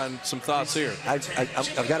opinion on some thoughts here.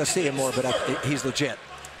 I've got to see him more, but he's legit.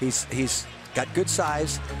 He's got good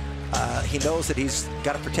size. He knows that he's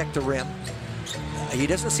got to protect the rim. He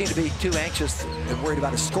doesn't seem to be too anxious and worried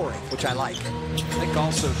about his scoring, which I like. I think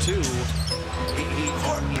also, too,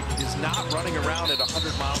 he is not running around at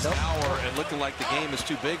 100 miles an hour and looking like the game is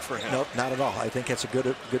too big for him. Nope, not at all. I think that's a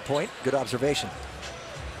good point, good observation.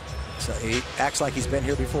 So he acts like he's been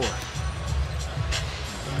here before.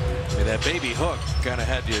 Yeah, that baby hook kind of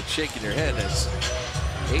had you shaking your head as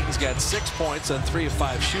Ayton's got 6 points on 3 of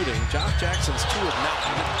 5 shooting. Josh Jackson's 2 of 9.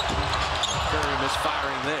 Very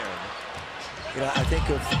misfiring there. You know, I think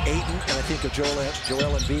of Ayton and I think of Joel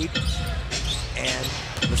Embiid, and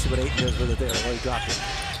let's see what Ayton does with it there. Well, he dropped it.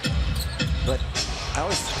 But I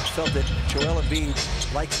always felt that Joel Embiid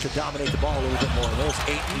likes to dominate the ball a little bit more. And there's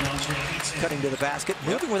Ayton cutting to the basket,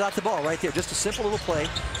 moving without the ball right there. Just a simple little play,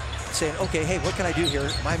 saying, okay, hey, what can I do here?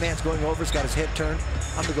 My man's going over, he's got his head turned.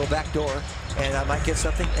 I'm going to go back door, and I might get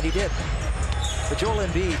something, and he did. But Joel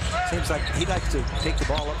Embiid seems like he likes to take the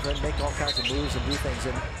ball up and make all kinds of moves and do things.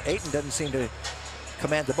 And Ayton doesn't seem to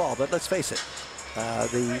command the ball. But let's face it,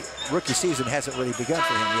 the rookie season hasn't really begun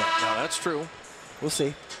for him yet. No, that's true. We'll see.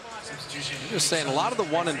 I'm just saying, a lot of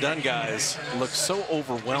the one-and-done guys look so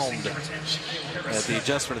overwhelmed at the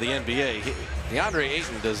adjustment of the NBA. DeAndre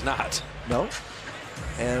Ayton does not. No.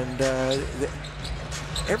 And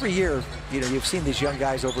every year, you know, you've seen these young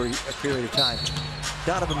guys over a period of time.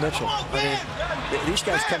 Donovan Mitchell. I mean, these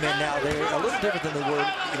guys come in now. They're a little different than they were,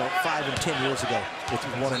 you know, 5 and 10 years ago with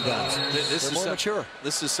one and dones. They're more mature.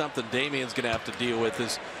 This is something Damian's going to have to deal with.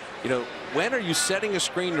 Is, you know, when are you setting a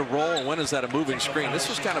screen to roll, and when is that a moving screen? This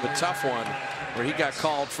was kind of a tough one where he got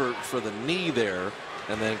called for the knee there,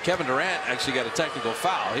 And then Kevin Durant actually got a technical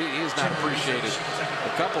foul. He has not appreciated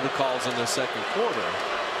a couple of the calls in the second quarter.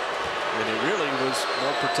 And he really was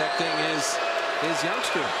more protecting his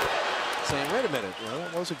youngster, saying, wait a minute, well,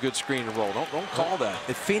 that was a good screen and roll. Don't call that.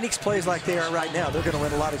 If Phoenix plays like they are right now, they're going to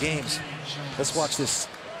win a lot of games. Let's watch this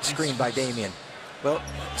screen by Damian. Well,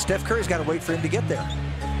 Steph Curry's got to wait for him to get there.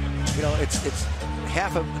 You know, it's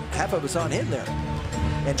half of it's on him there.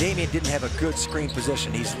 And Damian didn't have a good screen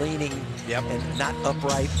position. He's leaning and not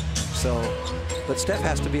upright. So, but Steph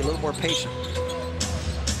has to be a little more patient,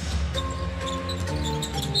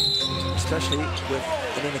 especially with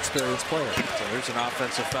an inexperienced player. So here's an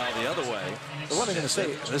offensive foul the other way. But what I'm going to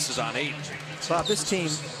say, this is on Ayton. Bob, this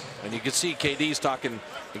team, and you can see KD's talking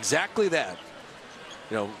exactly that.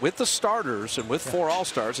 You know, with the starters and with 4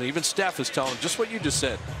 All-Stars, and even Steph is telling just what you just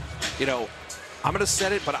said. You know, I'm going to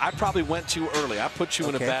set it, but I probably went too early. I put you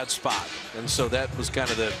in a bad spot. And so that was kind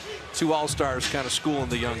of the 2 All-Stars kind of schooling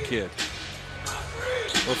the young kid.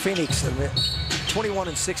 Well, Phoenix,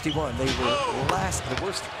 21-61. They were the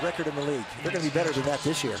worst record in the league. They're going to be better than that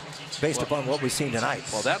this year, based upon what we've seen tonight.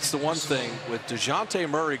 Well, that's the one thing with DeJounte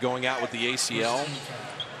Murray going out with the ACL.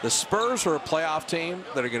 The Spurs are a playoff team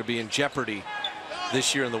that are going to be in jeopardy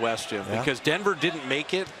this year in the West, Jim, because Denver didn't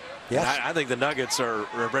make it. Yes. I think the Nuggets are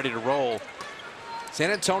ready to roll. San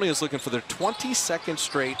Antonio is looking for their 22nd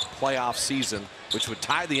straight playoff season, which would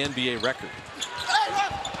tie the NBA record.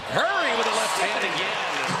 Hurry with the left hand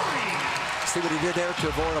again. See what he did there to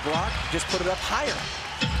avoid a block? Just put it up higher.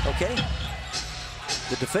 Okay.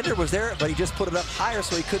 The defender was there, but he just put it up higher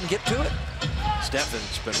so he couldn't get to it.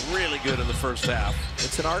 Stephen's been really good in the first half.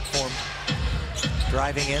 It's an art form.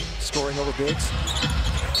 Driving in, scoring over bigs.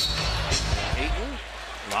 Ayton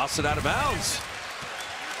lost it out of bounds.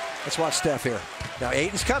 Let's watch Steph here. Now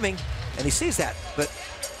Ayton's coming, and he sees that, but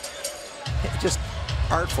just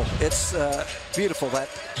artful. It's beautiful that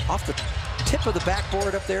off the tip of the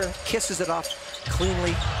backboard up there, kisses it off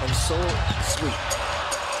cleanly and so sweet.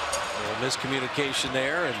 A little miscommunication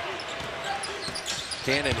there, and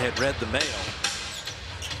Cannon had read the mail.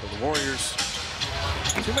 So the Warriors,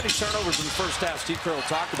 too many turnovers in the first half. Steve Kerr will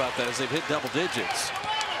talk about that as they've hit double digits.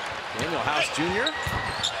 Daniel House Jr.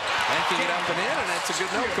 banking it up and in, and it's a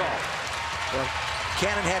good no call. Well,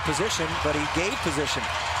 Cannon had position, but he gave position.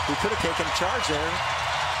 He could have taken charge there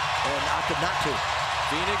and opted not to.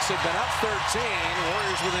 Phoenix had been up 13.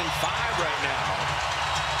 Warriors within 5 right now.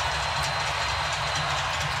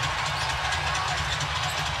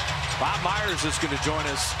 Bob Myers is going to join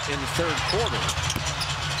us in the third quarter.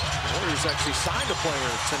 The Warriors actually signed a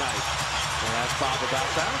player tonight. We'll ask Bob about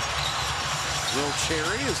that. Will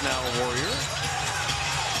Cherry is now a Warrior.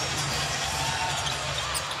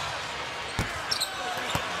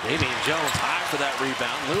 Damian Jones high for that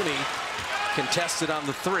rebound. Looney contested on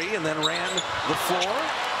the 3 and then ran the floor.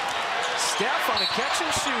 Steph on a catch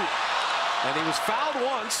and shoot. And he was fouled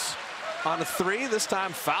once on a 3. This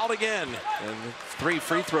time fouled again. And 3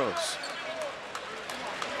 free throws.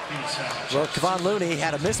 Well, Kevon Looney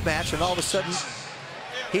had a mismatch, and all of a sudden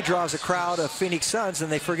he draws a crowd of Phoenix Suns,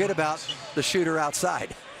 and they forget about the shooter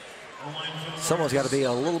outside. Someone's got to be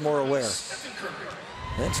a little more aware.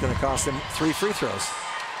 And it's going to cost them 3 free throws.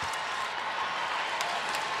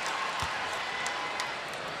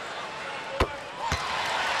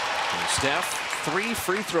 And Steph, 3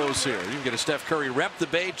 free throws here. You can get a Steph Curry Rep the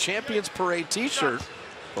Bay Champions Parade t-shirt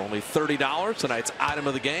for only $30. Tonight's item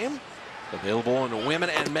of the game. Available in women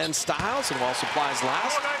and men's styles and while supplies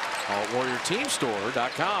last. All at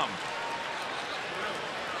WarriorTeamStore.com.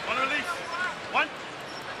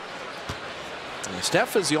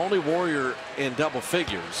 Steph is the only Warrior in double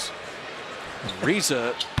figures.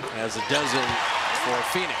 Riza has a dozen for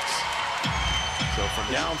Phoenix. So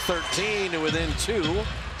from down 13 to within 2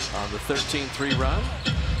 on the 13-3 run.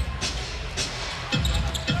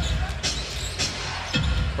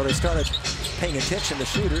 Well, they started paying attention to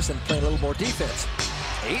shooters and playing a little more defense.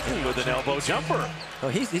 Ayton with an elbow jumper. Oh,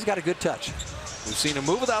 he's got a good touch. We've seen him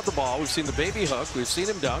move without the ball. We've seen the baby hook. We've seen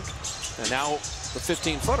him dunk. And now the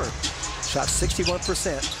 15-footer. Shot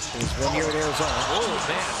 61% in his 1 year at Arizona. Oh,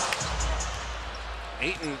 man.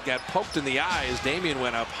 Ayton got poked in the eye as Damian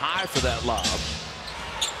went up high for that lob.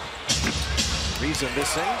 Riza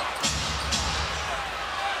missing.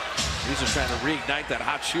 Riza trying to reignite that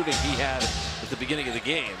hot shooting he had at the beginning of the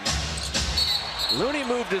game. Looney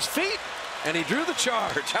moved his feet, and he drew the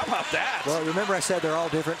charge. How about that? Well, remember I said they're all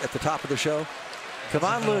different at the top of the show?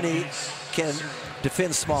 Kevon Looney can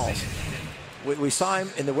defend smalls. We saw him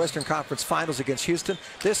in the Western Conference Finals against Houston.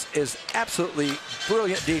 This is absolutely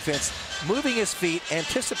brilliant defense, moving his feet,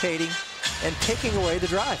 anticipating, and taking away the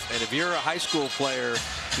drive. And if you're a high school player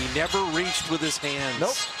He never reached with his hands.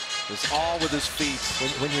 Nope. It's all with his feet.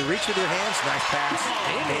 When you reach with your hands, nice pass.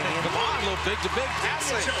 Damian, come on, a little big to big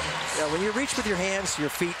passing. Yeah, when you reach with your hands, your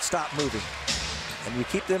feet stop moving. And you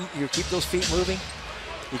keep those feet moving,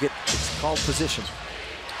 it's called position.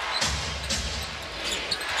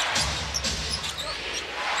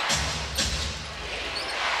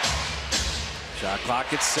 Shot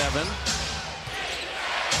clock at 7.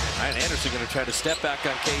 Ryan Anderson going to try to step back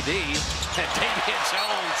on KD. And Damian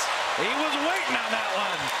Jones, he was waiting on that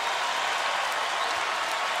one.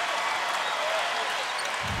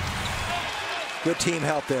 Good team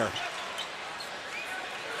help there.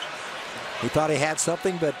 He thought he had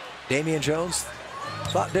something, but Damian Jones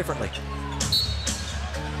thought differently.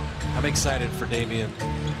 I'm excited for Damian.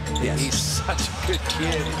 Yes. He's such a good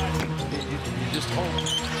kid. You just hope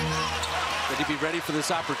that he'd be ready for this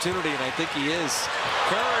opportunity, and I think he is.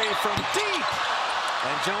 Curry from deep,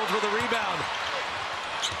 and Jones with a rebound.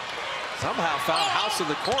 Somehow found House in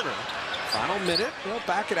the corner. Final minute, they'll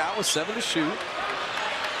back it out with 7 to shoot.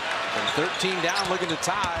 And 13 down, looking to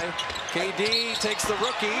tie. KD takes the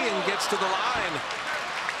rookie and gets to the line.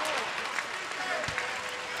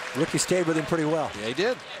 Rookie stayed with him pretty well. Yeah, he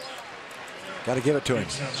did. Got to give it to him.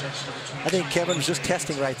 I think Kevin was just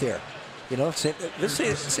testing right there. You know, let's see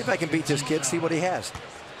if I can beat this kid, see what he has.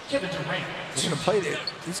 We're going to play.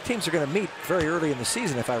 These teams are going to meet very early in the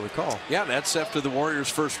season, if I recall. Yeah, that's after the Warriors'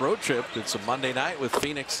 first road trip. It's a Monday night with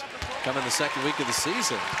Phoenix coming the second week of the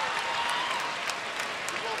season.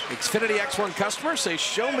 Xfinity X1 customers say,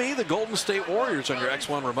 show me the Golden State Warriors on your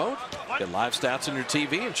X1 remote. Get live stats on your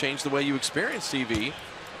TV and change the way you experience TV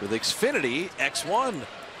with Xfinity X1.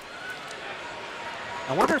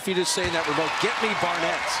 I wonder if you just say in that remote, get me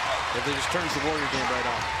Barnett, if they just turns the Warrior game right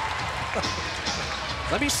on.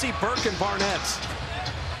 Let me see Burke and Barnett.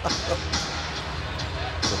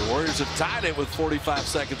 So the Warriors have tied it with 45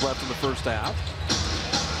 seconds left in the first half.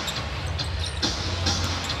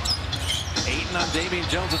 Ayton on Damian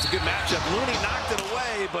Jones. It's a good matchup. Looney knocked it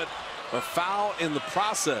away, but a foul in the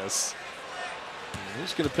process.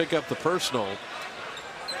 He's going to pick up the personal.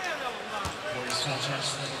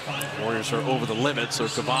 Warriors are over the limit, so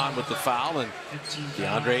Kavan with the foul, and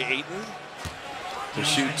DeAndre Ayton to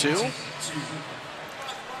shoot 2.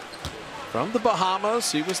 From the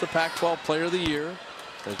Bahamas, he was the Pac-12 Player of the Year.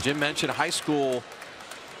 As Jim mentioned, high school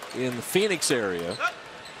in the Phoenix area.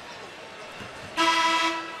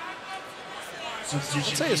 I'd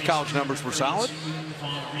say his college numbers were solid.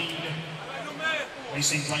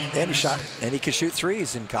 And he could shoot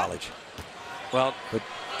threes in college. Well, but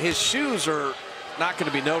his shoes are not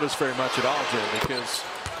going to be noticed very much at all, Jim, because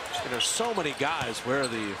there's so many guys wear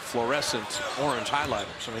the fluorescent orange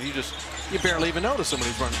highlighters. I mean, you barely even notice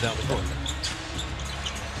somebody's running down the court.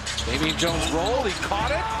 Damian Jones rolled, he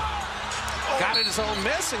caught it, got it his own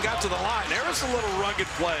miss, and got to the line. There was a little rugged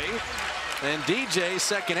play. And DJ's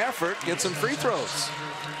second effort gets some free throws.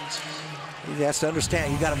 He has to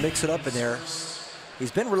understand, you got to mix it up in there. He's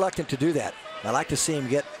been reluctant to do that. I like to see him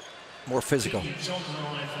get more physical.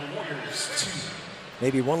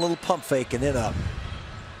 Maybe one little pump fake and then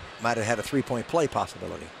might have had a three-point play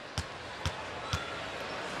possibility.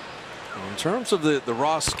 In terms of the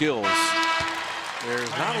raw skills, there's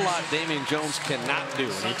not a lot Damian Jones cannot do.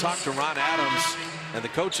 And he talked to Ron Adams and the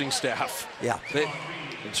coaching staff. Yeah.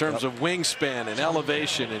 In terms of wingspan and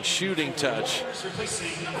elevation and shooting touch.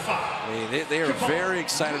 I mean, they are very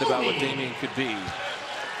excited about what Damian could be.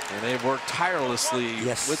 And they've worked tirelessly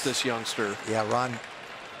with this youngster. Yeah, Ron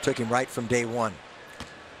took him right from day one.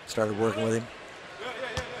 Started working with him.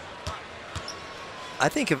 I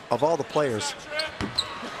think of all the players,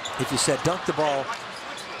 if you said dunk the ball,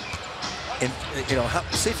 and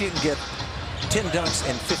see if you can get 10 dunks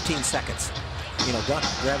in 15 seconds. Dunk,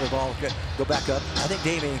 grab the ball, go back up. I think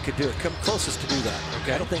Damian could do it. Come closest to do that.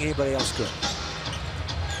 Okay. I don't think anybody else could.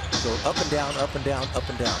 Go up and down, up and down, up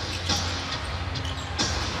and down.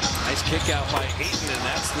 Nice kick out by Ayton, and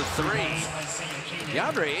that's the 3.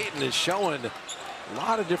 DeAndre Ayton is showing a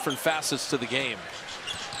lot of different facets to the game.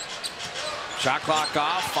 Shot clock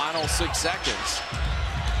off, final 6 seconds.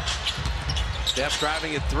 Steph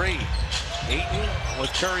driving at 3. Ayton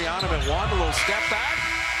with Curry on him at 1, a little step back.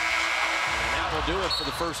 Will do it for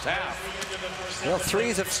the first half. Well, 3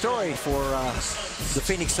 is a story for the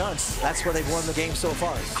Phoenix Suns. That's where they've won the game so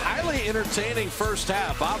far. Highly entertaining first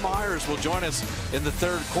half. Bob Myers will join us in the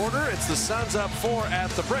third quarter. It's the Suns up 4 at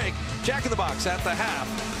the break. Jack in the Box at the half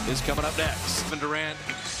is coming up next. Kevin Durant,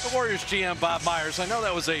 the Warriors GM Bob Myers. I know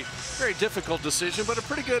that was a very difficult decision, but a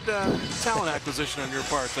pretty good talent acquisition on your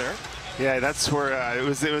part there. Yeah, that's where it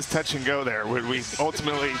was touch and go there. We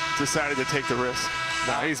ultimately decided to take the risk.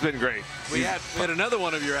 No, he's been great. We had another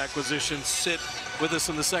one of your acquisitions sit with us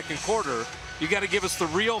in the second quarter. You got to give us the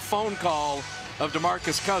real phone call of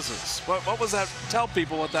DeMarcus Cousins. What was that? Tell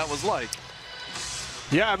people what that was like.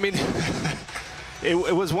 Yeah, I mean,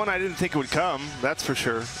 it was one I didn't think it would come, that's for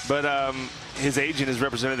sure. But his agent, his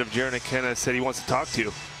representative, Jaron McKenna, said he wants to talk to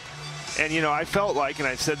you. And, you know, I felt like, and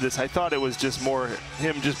I've said this, I thought it was just more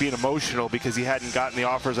him just being emotional because he hadn't gotten the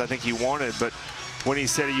offers I think he wanted. But when he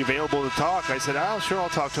said, are you available to talk? I said, oh, sure, I'll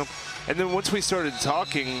talk to him. And then once we started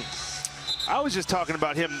talking, I was just talking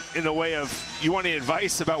about him in the way of, you want any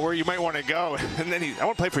advice about where you might want to go? And then I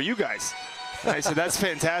want to play for you guys. And I said, that's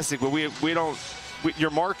fantastic, but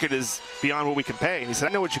your market is beyond what we can pay. And he said,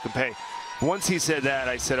 I know what you can pay. Once he said that,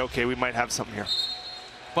 I said, okay, we might have something here.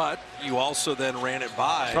 But you also then ran it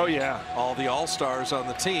by all the All-Stars on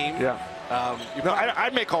the team. Yeah. No, I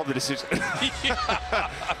make all the decisions.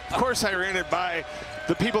 Of course, I ran it by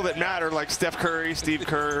the people that matter, like Steph Curry, Steve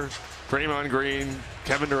Kerr, Draymond Green,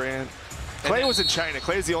 Kevin Durant. Clay was in China.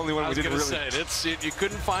 Clay's the only one we didn't really. You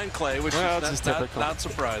couldn't find Clay, which is not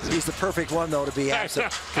surprising. He's the perfect one, though, to be absent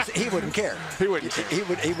because he wouldn't care. He wouldn't. He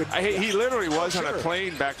would. He literally was on a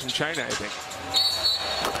plane back from China, I think.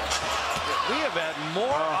 We have had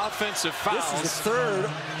more offensive fouls. This is the third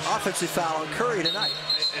offensive foul on Curry tonight.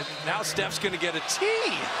 And now Steph's going to get a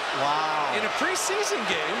tee. Wow. In a preseason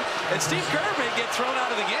game, and Steve Kerr may get thrown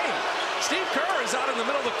out of the game. Steve Kerr is out in the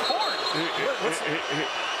middle of the court.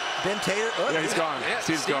 Ben Taylor. Oh, yeah, he's gone. Yeah,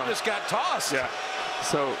 Steve's Steve gone. just got tossed. Yeah.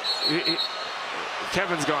 So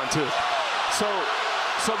Kevin's gone too. So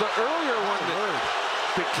the earlier one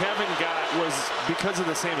that Kevin got was because of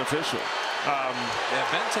the same official. Yeah,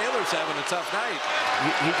 Ben Taylor's having a tough night.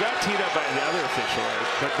 He got teed up by the other official,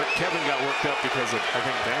 right? but Kevin got worked up because of, I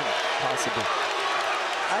think, Ben, possibly.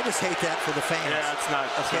 I just hate that for the fans. Yeah, it's not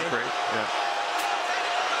great. Yeah.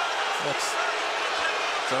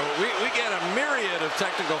 So we get a myriad of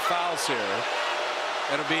technical fouls here.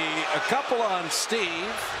 It'll be a couple on Steve,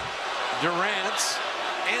 Durant,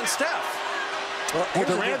 and Steph. Well,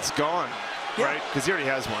 Durant's gone, right? Because he already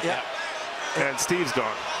has one. Yeah. And Steve's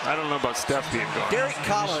gone. I don't know about Steph being gone. Derek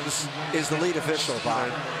Collins is the lead official,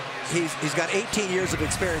 Bob. He's got 18 years of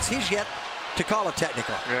experience. He's yet to call a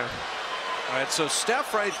technical. Yeah. All right, so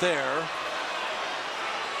Steph right there.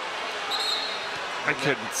 I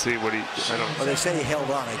couldn't see what he. I don't. Well, they say he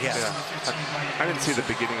held on, I guess. Yeah. I didn't see the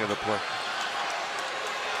beginning of the play.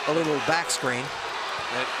 A little back screen.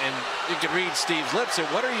 And you can read Steve's lips. And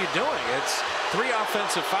what are you doing? It's 3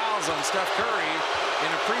 offensive fouls on Steph Curry in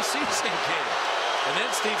a preseason game. And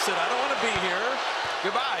then Steve said, I don't want to be here.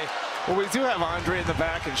 Goodbye. Well, we do have Andre in the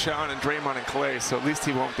back and Sean and Draymond and Clay, so at least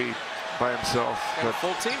he won't be by himself. Got a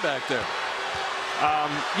full team back there.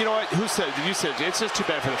 You know what? Who said? You said it's just too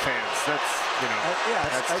bad for the fans. That's, you know,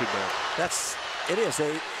 that's too bad. It is.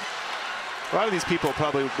 A lot of these people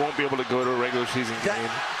probably won't be able to go to a regular season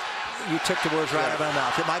game. You took the words right out of my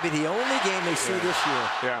mouth. It might be the only game they see this year.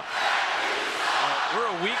 Yeah. We're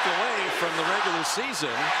a week away from the regular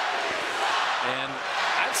season, and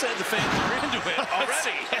I'd say the fans are into it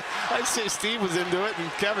already. I'd say Steve was into it and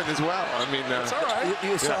Kevin as well. I mean, it's all right.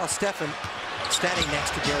 You saw Stephen standing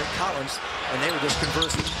next to Derek Collins, and they were just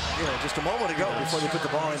conversing, just a moment ago before they put the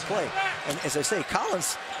ball in play. And as I say,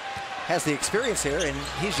 Collins has the experience here, and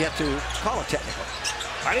he's yet to call a technical.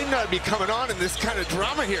 I didn't know I'd be coming on in this kind of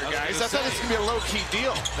drama here, guys. I thought this was going to be a low-key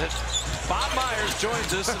deal. Bob Myers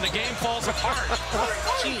joins us, and the game falls apart.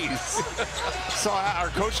 Jeez. Saw our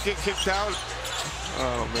coach get kicked out.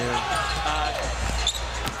 Oh, man.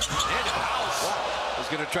 Daniel House is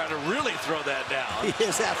going to try to really throw that down. He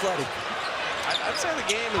is athletic. I'd say the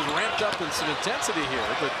game has ramped up in some intensity here,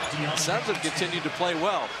 but the Suns have continued to play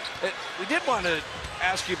well. We did want to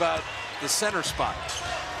ask you about the center spot.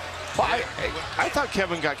 Well, I thought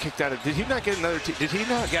Kevin got kicked out of. Did he not get another tee? Did he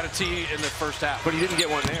not? He got a tee in the first half. But he didn't get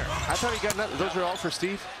one there. I thought he got another. Those are all for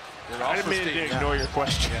Steve? I didn't mean to ignore your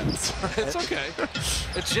questions. It's okay.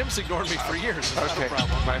 Jim's ignored me for years. It's okay, not a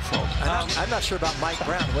problem. My fault. I'm not sure about Mike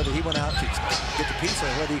Brown, whether he went out to get the piece or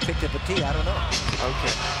whether he picked up a tee. I don't know.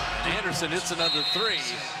 Okay. Anderson hits another 3.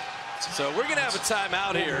 So we're going to have a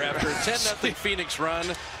timeout here after a 10-0 Phoenix run.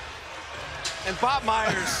 And Bob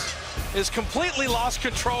Myers has completely lost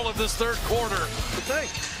control of this third quarter. What do you think?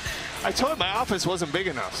 I told him my office wasn't big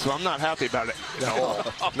enough, so I'm not happy about it. No,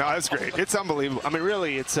 that's great. It's unbelievable. I mean,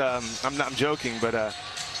 really, it's. I'm joking, but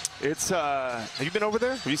it's. Have you been over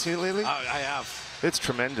there? Have you seen it lately? I have. It's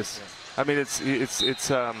tremendous. Yeah. I mean, it's.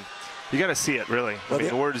 You got to see it, really. Well, I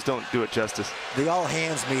mean, the words don't do it justice. The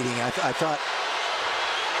all-hands meeting, I thought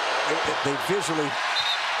they visually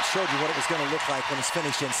showed you what it was going to look like when it's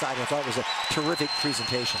finished inside. I thought it was a terrific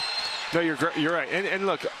presentation. No, you're right. And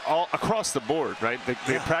look, all across the board, right?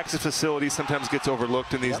 The practice facility sometimes gets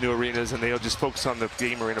overlooked in these new arenas, and they'll just focus on the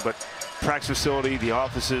game arena. But practice facility, the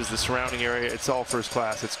offices, the surrounding area, it's all first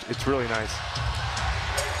class. It's really nice.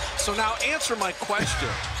 So now answer my question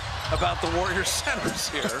about the Warriors centers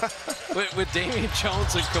here with Damian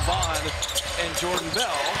Jones and Kevon and Jordan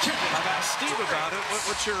Bell. I've asked Steve about it.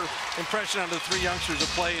 What's your impression on the three youngsters who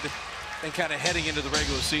played and kind of heading into the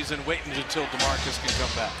regular season, waiting until DeMarcus can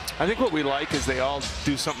come back? I think what we like is they all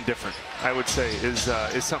do something different. I would say is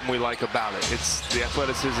something we like about it. It's the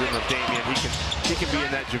athleticism of Damian. He can be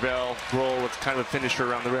in that JaVale role with kind of a finisher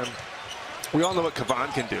around the rim. We all know what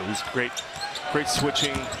Kevon can do. He's great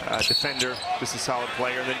switching defender, just a solid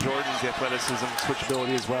player. And then Jordan's the athleticism,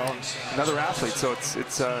 switchability as well. Another athlete, so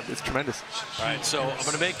it's tremendous. All right, so I'm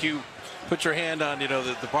going to make you put your hand on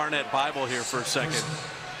the Barnett Bible here for a second.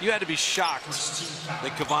 You had to be shocked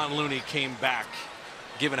that Kevon Looney came back,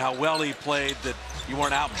 given how well he played, that you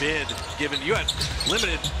weren't outbid, given you had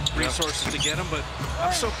limited resources to get him, but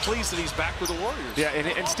I'm so pleased that he's back with the Warriors. Yeah,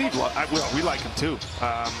 and Steve, we like him too.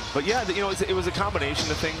 But yeah, it was a combination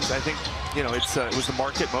of things. I think, it was the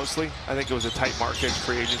market mostly. I think it was a tight market,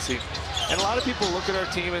 free agency. And a lot of people look at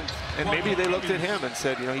our team and maybe they looked at him and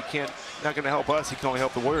said, not going to help us, he can only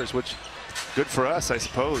help the Warriors, which good for us, I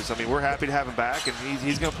suppose. I mean, we're happy to have him back, and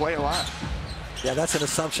he's going to play a lot. Yeah, that's an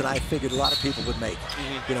assumption I figured a lot of people would make.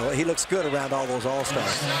 He looks good around all those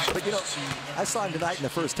all-stars. But, I saw him tonight in the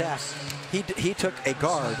first half. He took a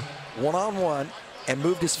guard one-on-one and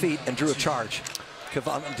moved his feet and drew a charge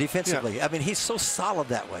defensively. Yeah. I mean, he's so solid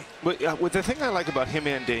that way. But with the thing I like about him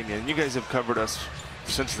and Damian, you guys have covered us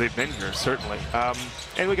since they've been here, certainly.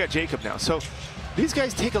 And we got Jacob now. So these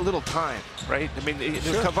guys take a little time, right? I mean,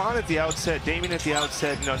 Kevon at the outset, Damian at the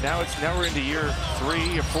outset. Now we're into year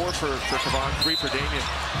 3 or 4 for Kevon, 3 for Damian,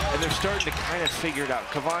 and they're starting to kind of figure it out.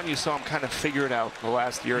 Kevon, you saw him kind of figure it out the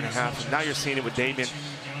last year and a half, and now you're seeing it with Damian.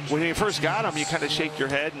 When you first got him, you kind of shake your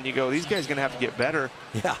head and you go, "These guys are going to have to get better."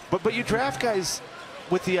 Yeah. But you draft guys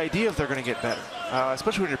with the idea of they're going to get better,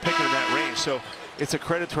 especially when you're picking in that range. So it's a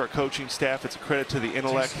credit to our coaching staff. It's a credit to the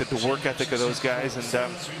intellect, the work ethic of those guys. And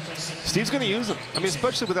Steve's going to use them. I mean,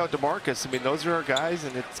 especially without DeMarcus. I mean, those are our guys,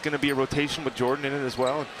 and it's going to be a rotation with Jordan in it as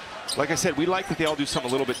well. And like I said, we like that they all do something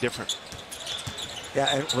a little bit different.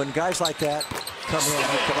 Yeah, and when guys like that come in,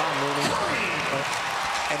 like Kevon Looney,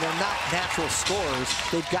 and they're not natural scorers,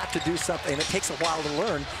 they've got to do something, and it takes a while to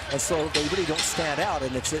learn, and so they really don't stand out,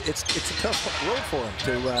 and it's a tough road for them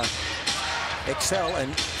to excel,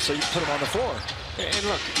 and so you put them on the floor. And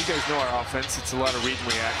look, you guys know our offense. It's a lot of read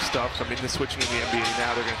and react stuff. I mean, the switching in the NBA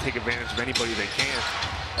now, they're going to take advantage of anybody they can.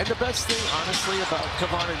 And the best thing, honestly, about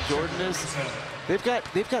Kevon and Jordan is they've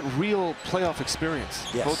got real playoff experience.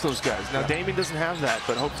 Yes. Both those guys. Now, Damian doesn't have that,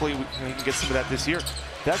 but hopefully he can get some of that this year.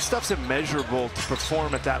 That stuff's immeasurable to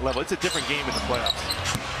perform at that level. It's a different game in the playoffs.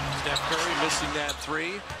 Steph Curry missing that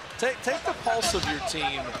 3. Take the pulse of your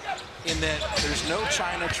team in that there's no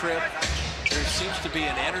China trip. There seems to be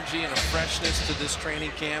an energy and a freshness to this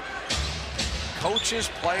training camp. Coaches,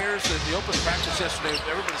 players, the open practice yesterday,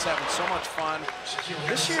 everybody's having so much fun.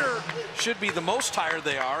 This year should be the most tired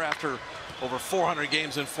they are after over 400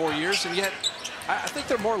 games in 4 years, and yet I think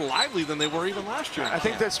they're more lively than they were even last year. I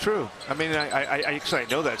think that's true. I mean, I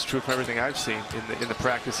know that's true from everything I've seen in the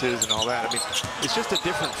practices and all that. I mean, it's just a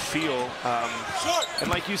different feel. And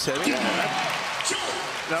like you said,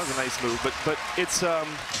 that was a nice move. But it's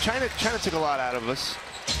China took a lot out of us,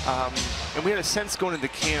 and we had a sense going into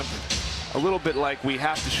camp a little bit like we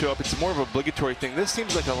have to show up. It's more of an obligatory thing. This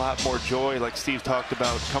seems like a lot more joy, like Steve talked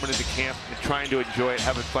about, coming into camp and trying to enjoy it,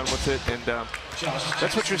 having fun with it, and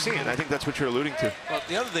that's what you're seeing. I think that's what you're alluding to. Well,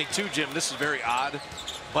 the other thing too, Jim, this is very odd,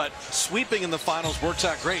 but sweeping in the finals works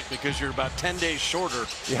out great because you're about 10 days shorter.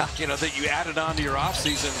 Yeah. That you added on to your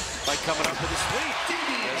offseason by coming up with a sweep.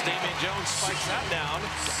 As Damian Jones spikes that down.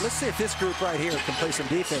 Let's see if this group right here can play some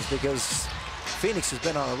defense, because Phoenix has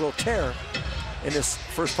been on a real tear in this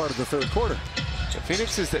first part of the third quarter. Yeah,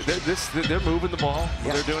 Phoenix they're moving the ball.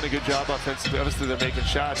 Yeah. They're doing a good job offensively. Obviously, they're making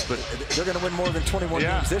shots, but they're going to win more than 21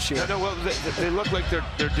 games this year. No, well, they look like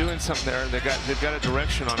they're doing something there, and they've got a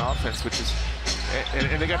direction on offense, which is,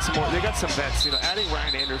 and they got some more. They got some vets. Adding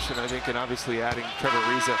Ryan Anderson, I think, and obviously adding Trevor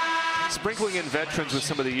Ariza, sprinkling in veterans with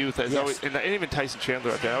some of the youth. Always, and even Tyson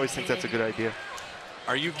Chandler out there. I always think that's a good idea.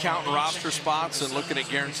 Are you counting roster spots and looking at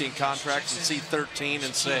guaranteeing contracts and see 13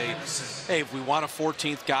 and say, hey, if we want a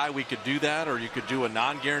 14th guy, we could do that, or you could do a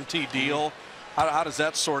non-guaranteed deal? How does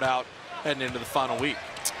that sort out heading into the final week?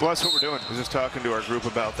 Well, that's what we're doing. We're just talking to our group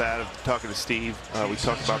about that, talking to Steve. We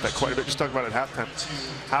talked about that quite a bit, just talking about it at halftime,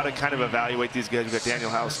 how to kind of evaluate these guys. We've got Daniel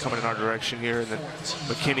House coming in our direction here, and then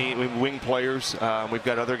McKinney, wing players. We've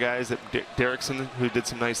got other guys, that Derrickson, who did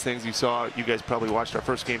some nice things. You guys probably watched our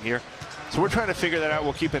first game here. So we're trying to figure that out.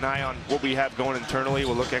 We'll keep an eye on what we have going internally.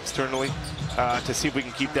 We'll look externally to see if we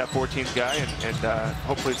can keep that 14th guy, and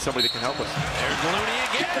hopefully it's somebody that can help us. There's Looney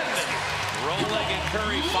again. Roll-legged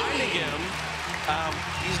Curry finding him.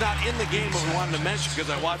 He's not in the game, but we wanted to mention because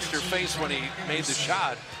I watched your face when he made the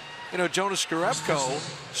shot. You know, Jonas Jerebko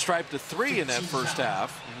striped a 3 in that first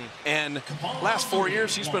half. And last 4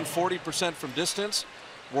 years, he's been 40% from distance.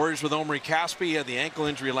 Warriors with Omri Caspi, he had the ankle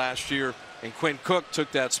injury last year, and Quinn Cook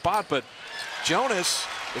took that spot. But Jonas,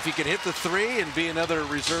 if he could hit the 3 and be another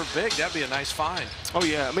reserve big, that'd be a nice find. Oh,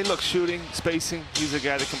 yeah. I mean, look, shooting, spacing, he's a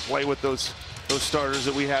guy that can play with those starters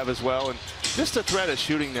that we have as well. And just the threat of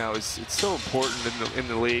shooting now it's so important in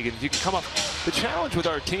the league. And you can come up. The challenge with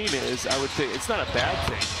our team is, I would think, it's not a bad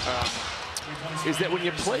thing, is that when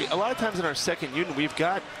you play, a lot of times in our second unit, we've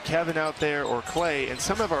got Kevin out there or Clay, and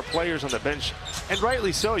some of our players on the bench, and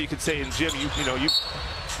rightly so, you could say, in Jim,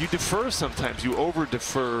 you defer sometimes, you over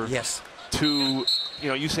defer. Yes. To,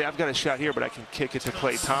 you say, I've got a shot here, but I can kick it to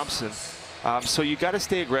Clay Thompson. So you got to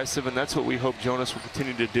stay aggressive, and that's what we hope Jonas will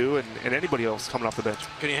continue to do, and anybody else coming off the bench.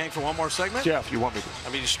 Can you hang for one more segment? Jeff, you want me to?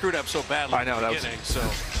 I mean, you screwed up so badly I know, in the beginning. So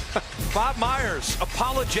Bob Myers,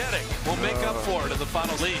 apologetic, will make up for it in the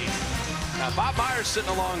final league. Now, Bob Myers sitting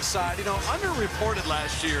alongside, underreported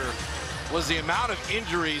last year was the amount of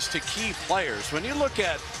injuries to key players. When you look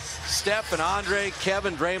at Steph and Andre,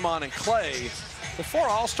 Kevin, Draymond, and Clay, the 4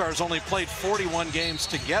 All-Stars only played 41 games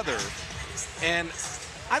together. And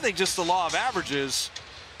I think just the law of averages,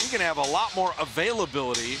 you're going to have a lot more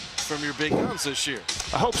availability from your big guns this year.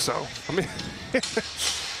 I hope so. I mean,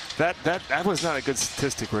 that was not a good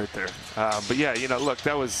statistic right there. But yeah, look,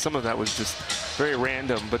 some of that was just very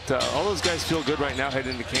random. But all those guys feel good right now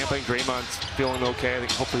heading into camp. I think Draymond's feeling okay. I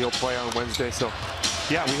think hopefully he'll play on Wednesday. So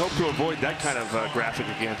yeah, we hope to avoid that kind of graphic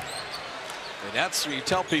again. And that's where you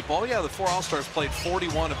tell people, oh yeah, the 4 All-Stars played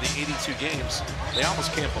 41 of the 82 games. They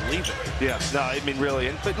almost can't believe it. Yeah, no, I mean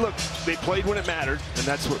really. But look, they played when it mattered, and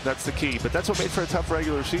that's the key. But that's what made for a tough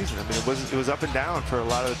regular season. I mean, it was up and down for a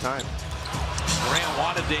lot of the time. Durant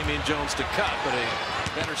wanted Damian Jones to cut, but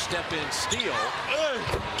a better step-in steal.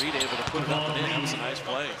 Reed able to put it up and in. That was a nice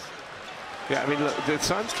play. Yeah, I mean, look, the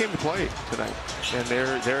Suns came to play tonight, and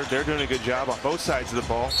they're doing a good job on both sides of the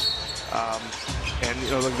ball. And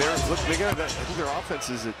look, they got that. I think their offense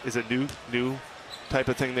is a new type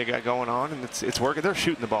of thing they got going on, and it's working. They're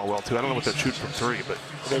shooting the ball well too. I don't know what they're shooting from 3,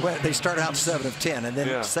 but they started out 7 of 10, and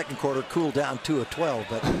then second quarter cooled down 2 of 12.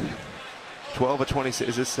 But 12 of 26.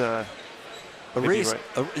 Is this? Ariza,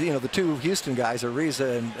 right? The 2 Houston guys,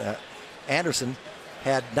 Ariza and Anderson,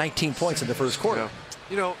 had 19 points in the first quarter.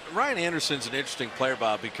 Yeah. Ryan Anderson's an interesting player,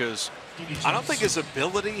 Bob, because I don't think his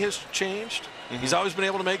ability has changed. He's always been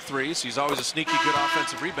able to make 3s. He's always a sneaky good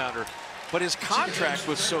offensive rebounder. But his contract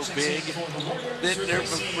was so big that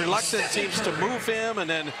they're reluctant teams to move him, and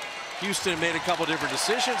then Houston made a couple different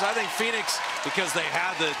decisions. I think Phoenix, because they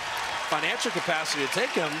had the financial capacity to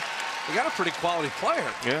take him, they got a pretty quality player.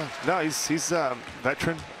 Yeah, no, he's a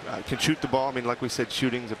veteran, can shoot the ball. I mean, like we said,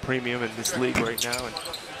 shooting's a premium in this league right now,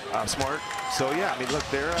 and smart. So yeah, I mean, look,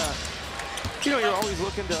 they're you're always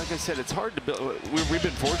looking to, like I said, it's hard to build. We've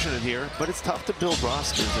been fortunate here, but it's tough to build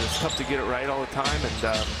rosters, and it's tough to get it right all the time.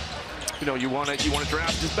 And you want to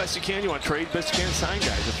draft as best you can. You want to trade as best you can, sign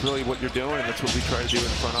guys. That's really what you're doing, and that's what we try to do in the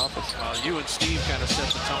front office. Well, you and Steve kind of set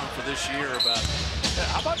the tone for this year about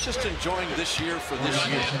how about just enjoying this year for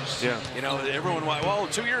this year? Yeah. Everyone, well,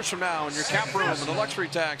 2 years from now, and your cap room and the luxury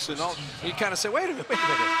tax and all. You kind of say, wait a minute.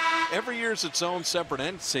 Every year's its own separate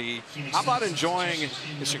entity. How about enjoying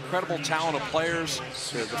this incredible talent of players,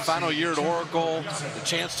 the final year at Oracle, the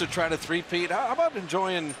chance to try to three-peat? How about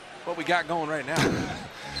enjoying what we got going right now?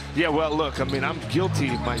 Yeah, well, look, I mean, I'm guilty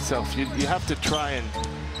myself. You have to try and,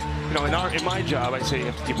 in my job, I say you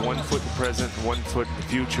have to keep 1 foot in the present and 1 foot in the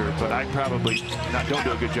future. But I probably don't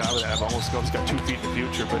do a good job of that. I've almost got 2 feet in the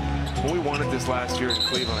future. But when we wanted this last year in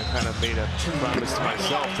Cleveland, I kind of made a promise to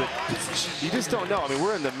myself that you just don't know. I mean,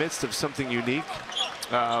 we're in the midst of something unique,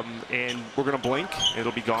 and we're going to blink, and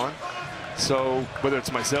it'll be gone. So whether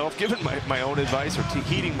it's myself giving my own advice or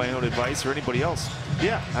heeding my own advice or anybody else,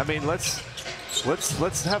 yeah, I mean, let's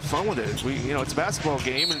have fun with it. It's a basketball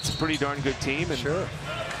game, and it's a pretty darn good team, and sure,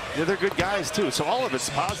 they're good guys too. So all of it's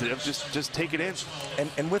positive. Just take it in.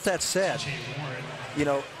 And with that said,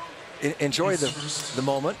 enjoy the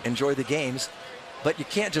moment, enjoy the games, but you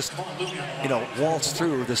can't just, waltz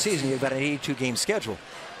through the season. You've got an 82-game schedule.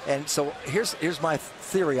 And so here's my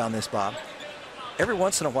theory on this, Bob. Every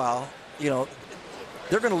once in a while,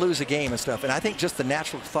 they're going to lose a game and stuff. And I think just the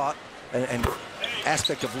natural thought and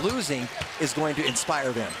aspect of losing is going to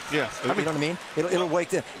inspire them. Yeah. You know what I mean? It'll wake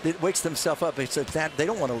them. It wakes themselves up. It's that they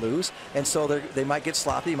don't want to lose. And so they might get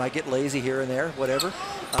sloppy, might get lazy here and there, whatever.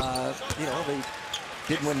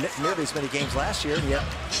 They didn't win nearly as many games last year, and yet,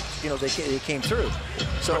 they came through.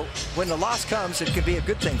 So when the loss comes, it could be a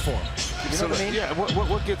good thing for them. You know what I mean? Yeah,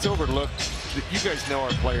 what gets overlooked, you guys know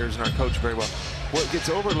our players and our coach very well. What gets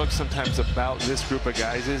overlooked sometimes about this group of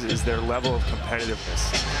guys is their level of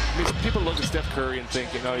competitiveness. I mean, people look at Steph Curry and think,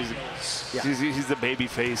 he's the baby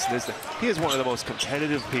face. He is one of the most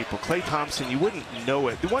competitive people. Klay Thompson, you wouldn't know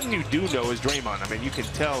it. The one you do know is Draymond. I mean, you can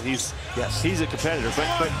tell he's a competitor.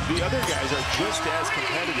 But the other guys are just as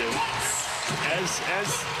competitive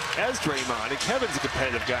as Draymond, and Kevin's a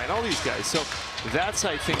competitive guy, and all these guys. So that's,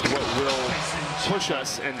 I think, what will push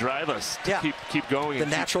us and drive us to keep going. The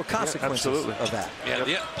natural consequences of that. Yeah,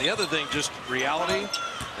 the other thing, just reality.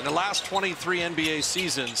 In the last 23 NBA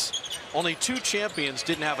seasons, only 2 champions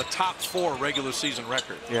didn't have a top 4 regular season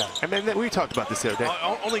record. Yeah, I mean, we talked about this the other day.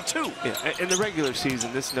 Only 2. Yeah, in the regular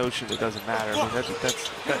season, this notion it doesn't matter. I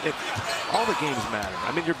mean, all the games matter.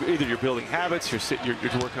 I mean, either you're building habits, you're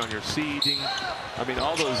working on your seeding. I mean,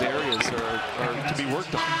 all those areas are to be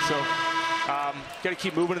worked on. So, got to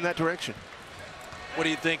keep moving in that direction. What do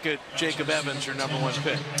you think of Jacob Evans, your #1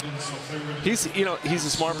 pick? He's a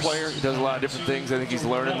smart player. He does a lot of different things. I think he's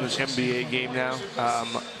learning this NBA game now.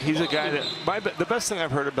 He's a guy that the best thing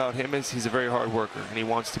I've heard about him is he's a very hard worker and he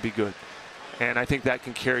wants to be good. And I think that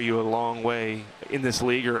can carry you a long way in this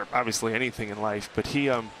league, or obviously anything in life. But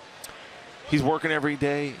he's working every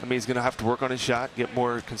day. I mean, he's going to have to work on his shot, get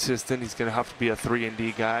more consistent. He's going to have to be a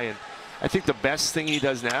 3-and-D guy. And I think the best thing he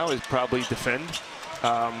does now is probably defend,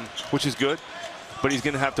 which is good. But he's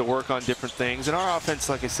going to have to work on different things. And our offense,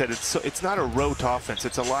 like I said, it's not a rote offense.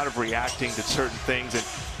 It's a lot of reacting to certain things, and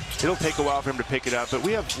it'll take a while for him to pick it up. But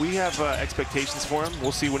we have expectations for him.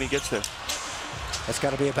 We'll see when he gets there. That's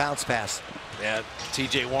got to be a bounce pass. Yeah,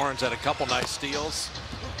 T.J. Warren's had a couple nice steals.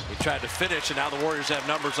 He tried to finish, and now the Warriors have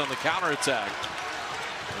numbers on the counterattack.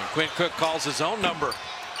 And Quinn Cook calls his own number.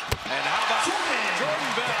 And how about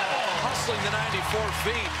Jordan Bell hustling the 94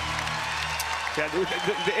 feet? Yeah,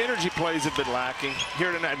 the energy plays have been lacking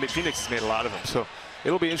here tonight. I mean, Phoenix has made a lot of them, so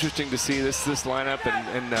it'll be interesting to see this lineup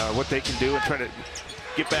and what they can do and try to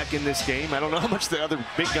get back in this game. I don't know how much the other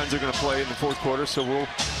big guns are going to play in the 4th quarter, so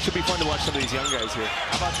should be fun to watch some of these young guys here.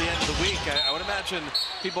 How about the end of the week? I would imagine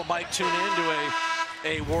people might tune into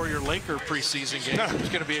a Warrior-Laker preseason game. There's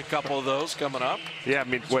going to be a couple of those coming up. Yeah, I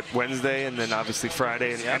mean, Wednesday and then obviously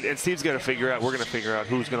Friday, and Steve's got to figure out. We're going to figure out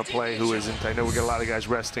who's going to play, who isn't. I know we got a lot of guys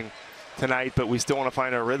resting tonight, but we still want to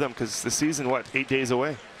find our rhythm because the season, 8 days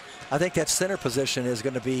away? I think that center position is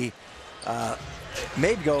going to be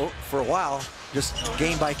maybe go for a while, just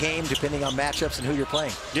game by game, depending on matchups and who you're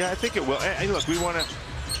playing. Yeah, I think it will. And look, we want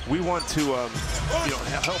to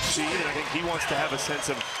help seed, and I think he wants to have a sense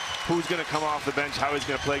of who's going to come off the bench, how he's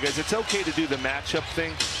going to play guys. It's okay to do the matchup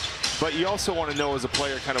thing, but you also want to know as a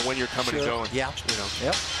player kind of when you're coming and going. Yeah.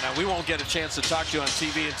 Yep. Now, we won't get a chance to talk to you on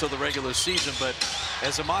TV until the regular season, but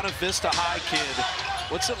as a Monte Vista High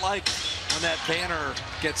kid, what's it like when that banner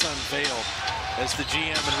gets unveiled as the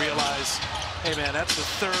GM and realize, hey, man, that's the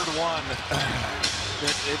 3rd one.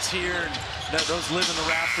 It's here, and those live in the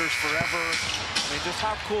rafters forever. I mean, just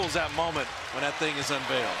how cool is that moment when that thing is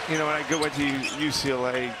unveiled? When I went to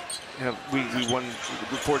UCLA, we were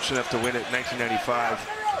fortunate enough to win it in 1995.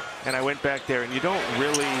 And I went back there, and you don't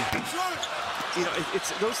really,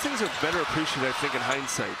 those things are better appreciated, I think, in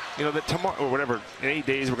hindsight. That tomorrow or whatever, in 8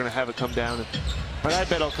 days, we're going to have it come down. But I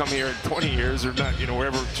bet I'll come here in 20 years or not,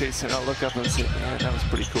 wherever chasing, I'll look up and say, man, that was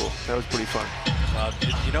pretty cool. That was pretty fun.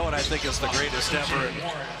 You know what I think is the greatest ever? And,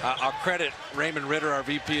 I'll credit Raymond Ritter, our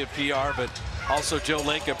VP of PR, but also Joe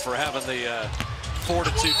Lacob for having the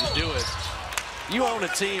fortitude to do it. You own a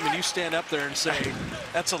team and you stand up there and say,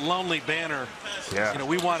 that's a lonely banner. Yeah.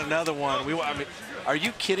 We want another one. I mean, are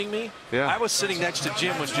you kidding me? Yeah. I was sitting next to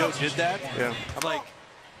Jim when Joe did that. Yeah. I'm like,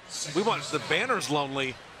 the banner's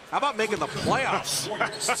lonely. How about making the playoffs?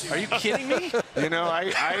 Are you kidding me?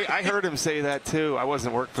 I heard him say that too. I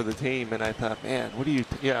wasn't working for the team, and I thought, man, what do you?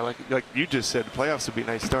 Yeah, like you just said, the playoffs would be a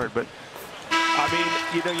nice start, but. I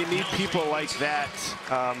mean, you need people like that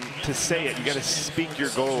to say it. You got to speak your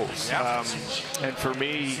goals. Yep. And for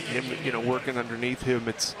me, working underneath him,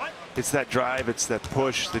 it's that drive, it's that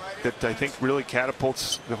push that I think really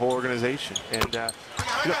catapults the whole organization. And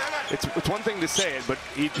Look, it's one thing to say it, but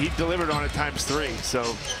he delivered on it ×3. So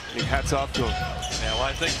hats off to him. Yeah, well,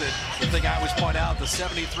 I think that the thing I always point out, the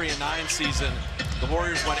 73-9 season, the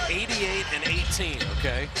Warriors went 88-18.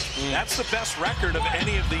 Okay, that's the best record of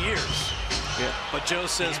any of the years. Yeah. But Joe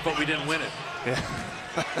says, but we didn't win it. Yeah.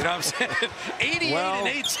 You know what I'm saying?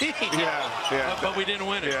 88-18. Yeah. But we didn't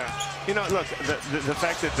win it. Yeah. You know, look, the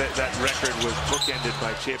fact that that record was bookended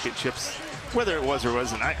by championships, whether it was or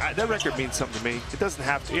wasn't, that record means something to me. It doesn't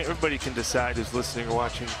have to. Everybody can decide who's listening or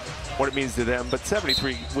watching what it means to them. But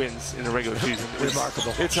 73 wins in the regular season is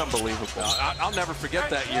remarkable. It's unbelievable. I'll never forget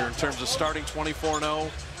that year in terms of starting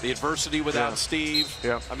 24-0, the adversity without Steve.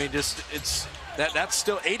 Yeah. I mean, just that's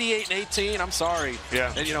still 88-18. I'm sorry.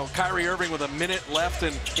 Yeah. And, you know, Kyrie Irving with a minute left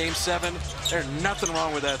in Game 7. There's nothing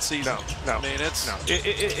wrong with that season. No. I mean, it's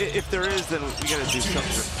If there is, then we got to do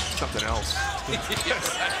something else. I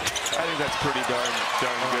think that's pretty darn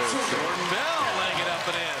good. Jordan Bell laying it up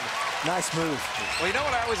and in. Nice move. Well, you know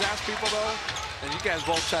what I always ask people, though? And you guys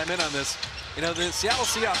both chime in on this. You know, the Seattle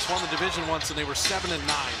Seahawks won the division once, and they were 7-9.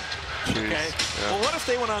 Jeez. Okay. Yeah. Well, what if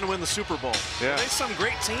they went on to win the Super Bowl? Yeah. Were they some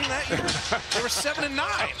great team that year? They were 7-9.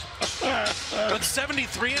 But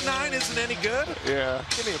 73-9 isn't any good? Yeah.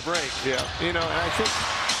 Give me a break. Yeah. You know, and I think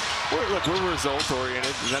we're result oriented,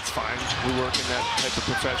 and that's fine. We work in that type of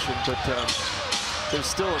profession, but there's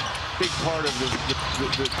still a big part of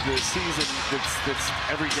the season that's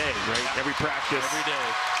every day, right? Every practice. Every day.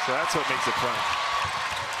 So that's what makes it fun.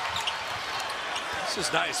 This is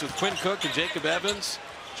nice with Quinn Cook and Jacob Evans,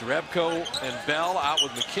 Jerebko and Bell out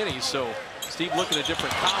with McKinney. So Steve looking at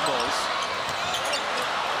different combos.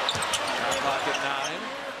 Clock at 9.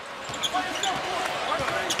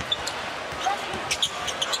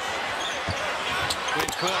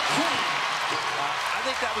 Quinn Cook. I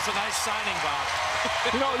think that was a nice signing, Bob.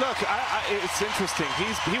 You know, look, it's interesting.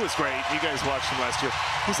 He was great. You guys watched him last year.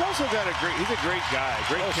 He's also got he's a great guy,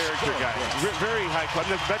 great character guy. Yes. Very high club.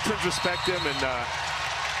 The veterans respect him, and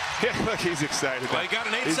yeah, look, he's excited. Well, he got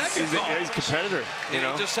an 8-second goal. He's a competitor. You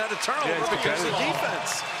know, he just had a turnover he's because of the competitive.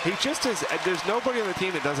 defense. He just is. There's nobody on the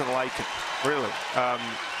team that doesn't like him, really.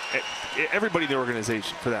 Everybody in the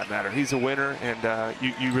organization, for that matter. He's a winner, and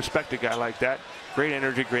you respect a guy like that. Great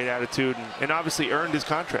energy, great attitude, and obviously earned his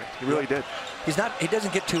contract. He really did. He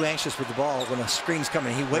doesn't get too anxious with the ball when a screen's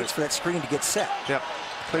coming. He waits for that screen to get set. Yep.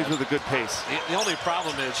 Plays with a good pace. The only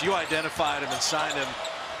problem is you identified him and signed him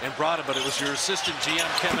and brought him, but it was your assistant GM,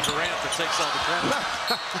 Kevin Durant, that takes all the credit.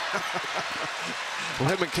 Well,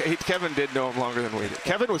 him and Kevin did know him longer than we did.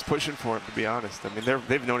 Kevin was pushing for him, to be honest. I mean,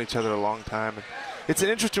 they've known each other a long time. And it's an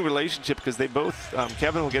interesting relationship because they both,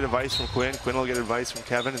 Kevin will get advice from Quinn, Quinn will get advice from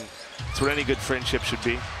Kevin, and it's what any good friendship should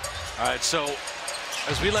be. All right, so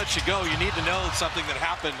as we let you go, you need to know something that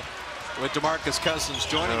happened with DeMarcus Cousins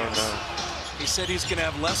joining us. No. He said he's going to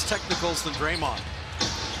have less technicals than Draymond.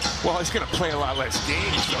 Well, he's going to play a lot less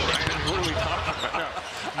games, though, right? What are we talking about?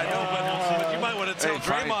 I know, but you might want to tell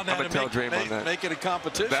Draymond that and make it a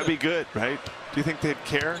competition. That'd be good, right? Do you think they'd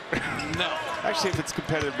care? No. Actually, if it's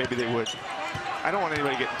competitive, maybe they would. I don't want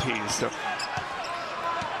anybody getting teased, so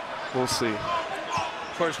we'll see.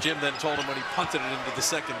 Of course, Jim then told him when he punted it into the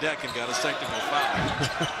second deck and got a technical foul.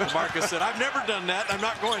 DeMarcus said, I've never done that. I'm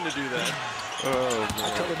not going to do that. Oh, man. I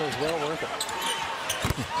told him it was well worth it.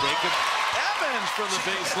 Jacob Evans from the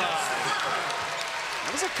baseline.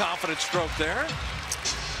 That was a confident stroke there.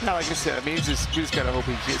 No, like I said, I mean, you just got to hope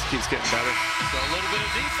he just keeps getting better. So a little bit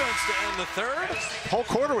of defense to end the third. Whole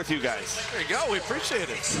quarter with you guys. There you go. We appreciate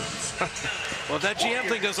it. Well, if that GM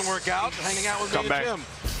thing doesn't work out, hanging out with me and Jim.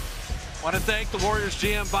 Want to thank the Warriors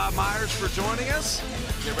GM Bob Myers for joining us.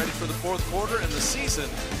 Get ready for the fourth quarter and the season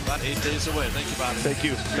about 8 days away. Thank you, Bob. Thank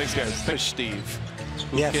you. Thanks, guys. Thanks, Steve.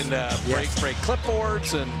 Who Yes. can break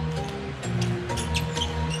clipboards, and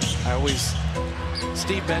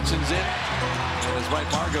Steve mentions it, and his wife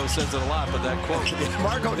Margot says it a lot, but that quote,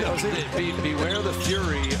 Margot knows it. Beware the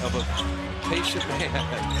fury of a patient man.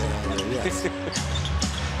 Yes.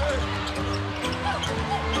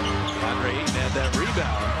 Andre Ayton had that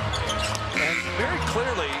rebound. And very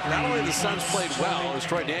clearly, not only the Suns played well, as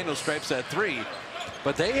Troy Daniels stripes that three,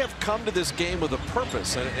 but they have come to this game with a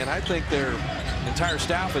purpose, and I think their entire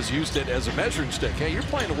staff has used it as a measuring stick. Hey, you're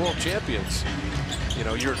playing the world champions. You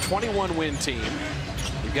know, you're a 21-win team.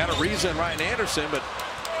 You've got Ariza and Ryan Anderson, but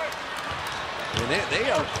they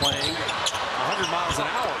are playing 100 miles an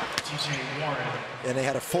hour. And they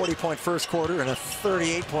had a 40-point first quarter and a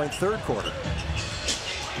 38-point third quarter.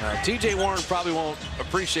 TJ Warren probably won't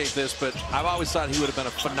appreciate this, but I've always thought he would have been a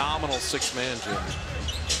phenomenal six-man, Jim,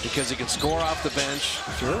 because he can score off the bench.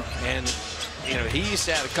 Sure. And, you know, he used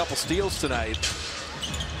to have a couple steals tonight.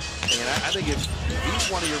 And I think if he's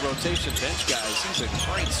one of your rotation bench guys, he's a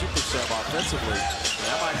great super sub offensively. And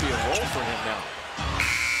that might be a role for him now.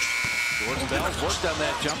 Jordan Bell's worked on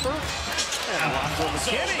that jumper. And Alonzo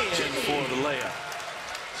McKinney in for the layup.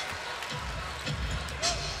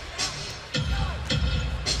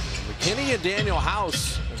 McKinney and Daniel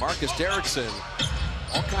House and Marcus Derrickson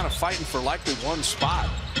all kind of fighting for likely one spot.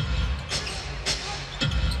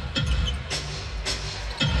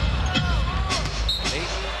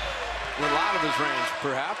 A lot of his range,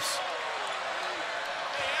 perhaps.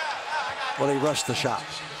 Well, he rushed the shot.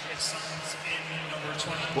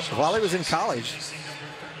 While he was in college,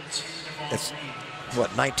 it's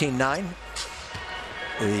what, 19.9?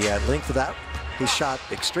 The length of that, he shot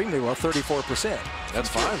extremely well, 34%. That's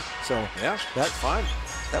fine. So yeah, that's fine.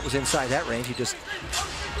 That was inside that range. He just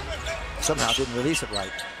somehow didn't release it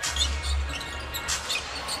right.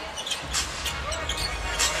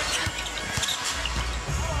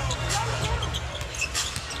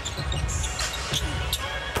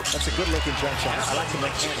 That's a good-looking jump shot. I like the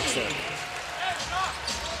mechanics there.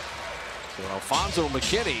 So Alfonso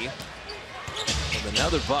McKinney with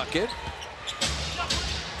another bucket.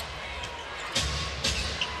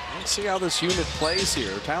 Let's see how this unit plays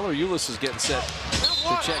here. Tyler Ulis is getting set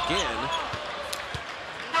to check in.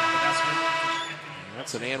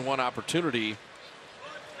 That's an and one opportunity.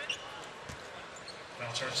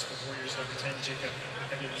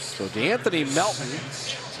 So DeAnthony Melton,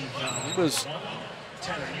 he was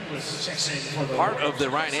part of the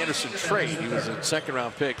Ryan Anderson trade. He was a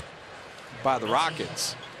second-round pick by the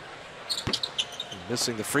Rockets.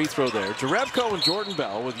 Missing the free throw there. Jerebko and Jordan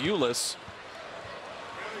Bell with Ulis.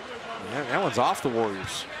 Yeah, that one's off the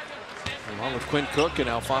Warriors. Along with Quinn Cook and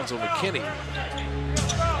Alfonso McKinney.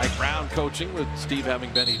 Mike Brown coaching with Steve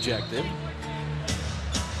having been ejected.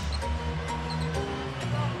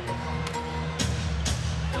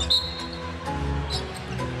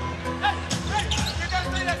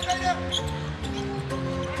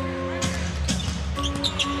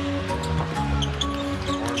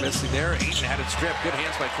 Missing there. Ayton had it stripped. Good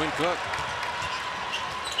hands by Quinn Cook.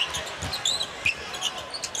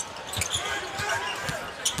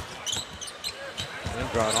 And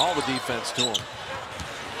drawing all the defense to him.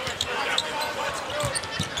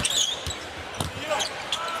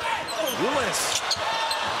 Ulis.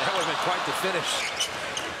 That would have been quite the finish.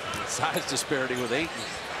 Size disparity with Ayton.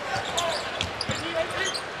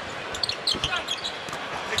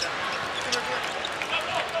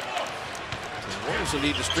 Warriors will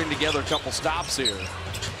need to string together a couple stops here.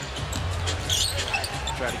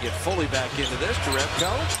 Try to get fully back into this.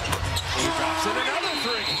 Jerebko. He drops in another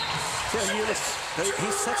three.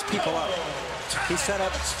 He sets people up. He set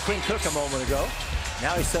up Quinn Cook a moment ago.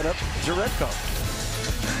 Now he set up Jerebko.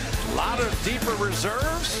 A lot of deeper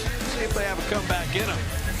reserves. See if they have a comeback in them.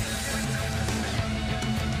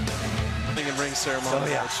 And ring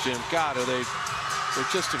ceremony. Jim. God, they're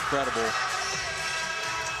just incredible.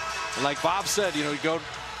 Like Bob said, you know, you go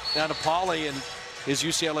down to Pauley and his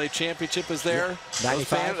UCLA championship is there. Yeah,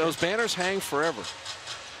 those banners hang forever.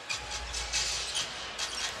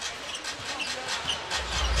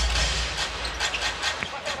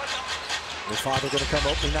 Your father going to come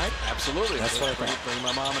opening night? Absolutely. That's what I bring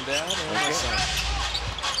my mom and dad and my son.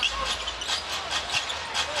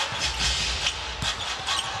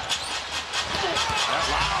 That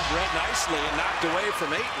lob read nicely and knocked away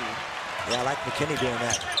from Ayton. Yeah, I like McKinney doing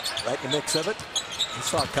that. Right in the mix of it. He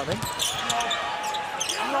saw it coming.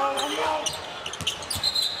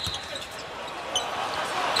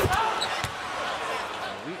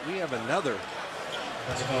 We have another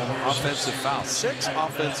offensive foul. 6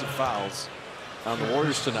 offensive fouls on the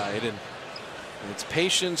Warriors tonight. And it's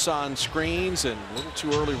patience on screens and a little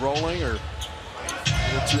too early rolling or a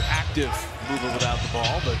little too active moving without the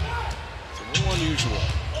ball. But it's a little unusual.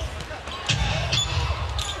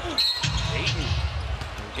 Ayton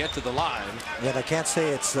will get to the line. Yeah, I can't say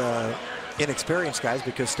it's inexperienced guys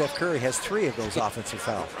because Steph Curry has 3 of those offensive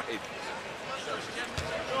fouls. Right.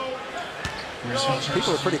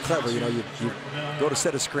 People are pretty clever. You know, you go to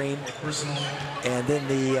set a screen, and then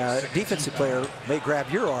the defensive player may grab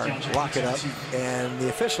your arm, lock it up, and the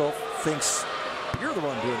official thinks you're the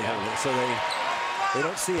one doing it. So they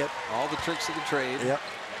don't see it. All the tricks of the trade. Yep.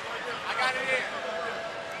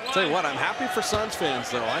 Tell you what, I'm happy for Suns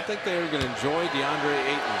fans, though. I think they're going to enjoy DeAndre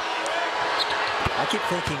Ayton. I keep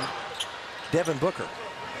thinking Devin Booker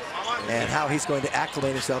and how he's going to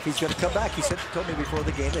acclimate himself. He's going to come back. He told me before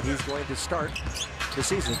the game that he's going to start the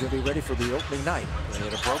season. He's going to be ready for the opening night. He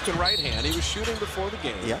had a broken right hand. He was shooting before the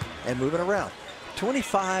game. Yeah, and moving around.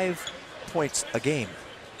 25 points a game.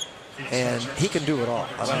 And he can do it all.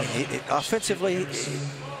 I mean, offensively,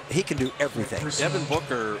 he can do everything. Devin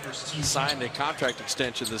Booker signed a contract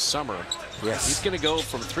extension this summer. Yes. He's going to go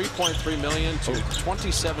from $3.3 million to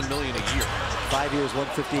 $27 million a year. 5 years,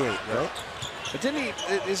 158, right? But didn't he,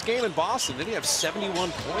 his game in Boston, didn't he have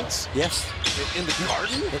 71 points? Yes. In the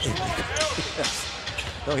Garden? Yes.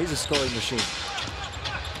 No, he's a scoring machine.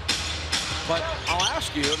 But I'll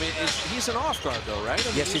ask you, I mean, he's an off guard though, right? I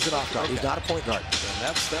mean, Yes, he's an off guard. Okay. He's not a point guard. And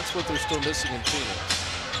that's what they're still missing in Phoenix.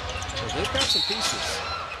 So they've got some pieces.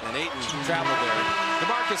 And Ayton traveled there.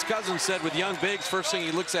 DeMarcus Cousins said with young bigs, first thing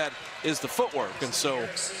he looks at is the footwork. And so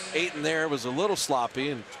Ayton there was a little sloppy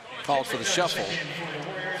and called for the shuffle.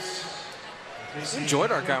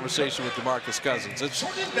 Enjoyed our conversation with DeMarcus Cousins. It's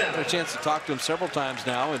had a chance to talk to him several times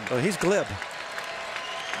now. And well, he's glib.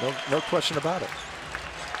 No question about it.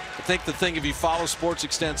 I think the thing, if you follow sports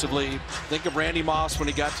extensively, think of Randy Moss when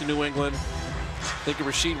he got to New England. Think of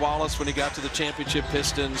Rasheed Wallace when he got to the championship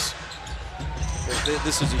Pistons.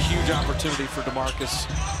 This is a huge opportunity for DeMarcus.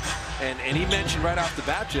 And he mentioned right off the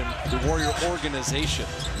bat, Jim, the Warrior organization.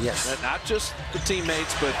 Yes. Not just the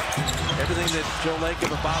teammates, but everything that Joe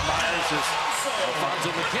Lacob and Bob Myers is. Alfonso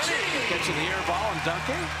McKinney catching the air ball and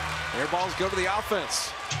dunking. Air balls go to the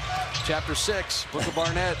offense. Chapter 6, Book of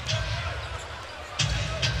Barnett.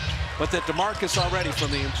 But that DeMarcus already,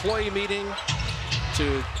 from the employee meeting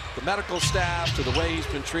to the medical staff to the way he's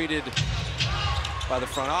been treated by the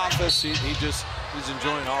front office, he's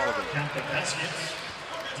enjoying all of it.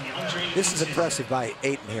 This is impressive by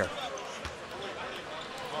Ayton here.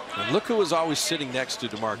 And look who was always sitting next to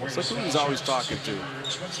DeMarcus. Look who he's always talking to.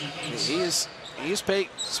 He's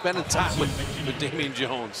spending time with Damian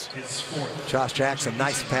Jones. Josh Jackson,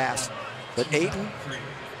 nice pass. But Ayton,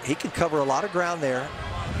 he can cover a lot of ground there.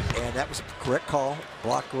 And that was a correct call.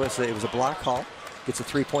 It was a block call. Gets a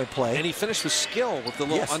three-point play. And he finished with skill with the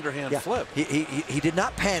little underhand flip. He did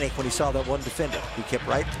not panic when he saw that one defender. He kept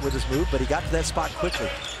right with his move, but he got to that spot quickly.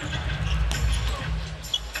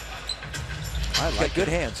 I like good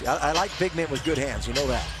hands. I like big men with good hands. You know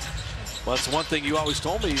that. Well, that's one thing you always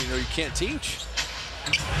told me, you can't teach.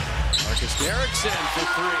 Marcus Derrickson for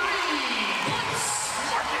three.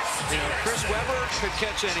 Chris Webber could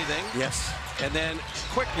catch anything. Yes. And then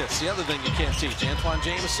quickness, the other thing you can't teach. Antoine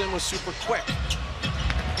Jameson was super quick.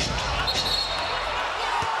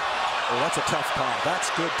 Oh, that's a tough call. That's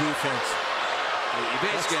good defense. You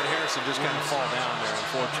basically had Harrison just kind of fall down there,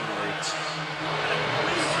 unfortunately.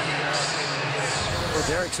 Well,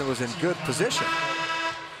 Derrickson was in good position.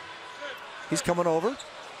 He's coming over.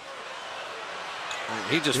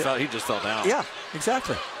 He just fell down. Yeah,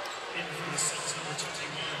 exactly.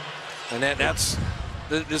 And that's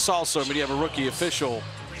this also. I mean, you have a rookie official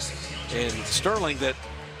in Sterling that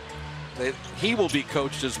he will be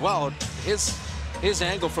coached as well. His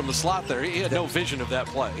angle from the slot there, he had no vision of that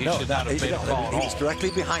play. He should not have made a call at all. He was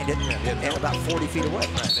directly behind it and about 40 feet away.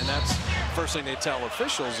 Right, and that's the first thing they tell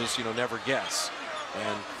officials is, never guess.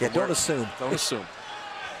 And don't assume. Don't assume.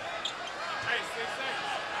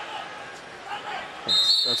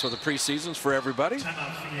 That's what the preseason's for everybody. So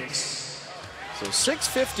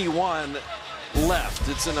 6:51 left.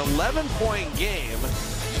 It's an 11-point game.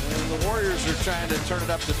 And the Warriors are trying to turn it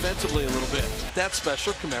up defensively a little bit. That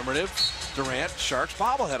special commemorative Durant Sharks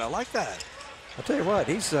bobblehead. I like that. I'll tell you what,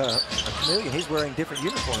 he's a chameleon. He's wearing different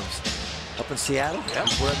uniforms. Up in Seattle,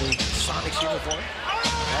 he's wearing the Sonics uniform.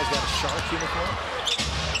 Now he's got a Shark uniform.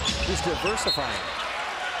 He's diversifying.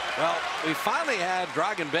 Well, we finally had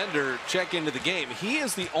Dragan Bender check into the game. He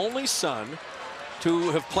is the only son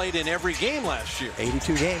to have played in every game last year.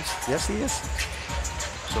 82 games. Yes, he is.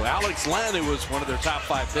 So Alex Len, who was one of their top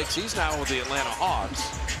 5 picks, he's now with the Atlanta Hawks.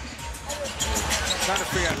 Trying to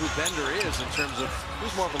figure out who Bender is in terms of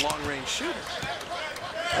who's more of a long-range shooter.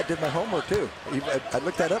 I did my homework, too. I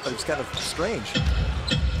looked that up, and it's kind of strange.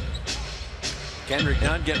 Kendrick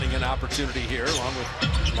Nunn getting an opportunity here, along with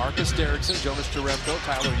Marcus Derrickson, Jonas Jerebko,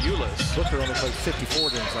 Tyler Ulis. Booker only played 54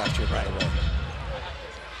 games last year, by the way.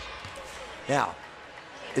 Now,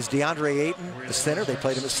 is DeAndre Ayton the center? They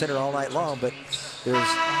played him at center all night long, but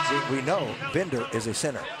we know Bender is a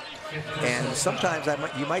center. And sometimes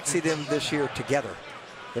you might see them this year together.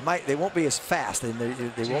 They won't be as fast, and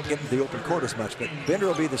they won't get into the open court as much, but Bender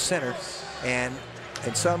will be the center, and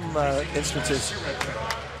in some instances,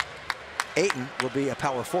 Ayton will be a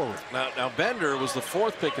power forward. Now Bender was the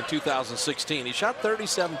 4th pick in 2016. He shot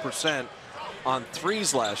 37% on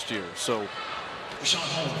threes last year, so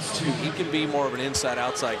he can be more of an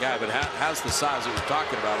inside-outside guy, but has the size that we're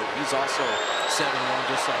talking about. He's also 7'1",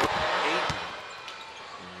 just like Ayton.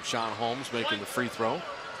 Sean Holmes making the free throw.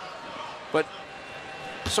 But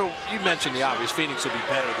so you mentioned the obvious, Phoenix will be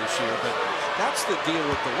better this year, but that's the deal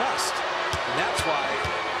with the West, and that's why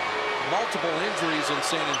multiple injuries in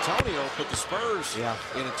San Antonio put the Spurs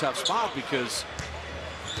in a tough spot because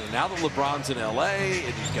now that LeBron's in LA and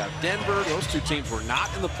you've got Denver, those two teams were not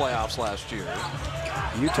in the playoffs last year.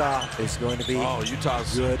 Utah is going to be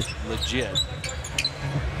Utah's good. Legit.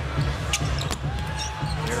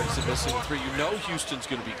 Erickson missing three. You know Houston's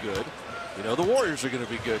going to be good. You know the Warriors are going to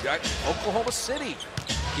be good. Oklahoma City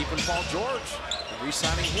keeping Paul George and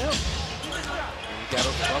re-signing him. And you got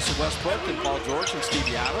Russell Westbrook and Paul George and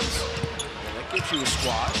Stevie Adams. And that gives you a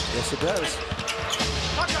squad. Yes, it does.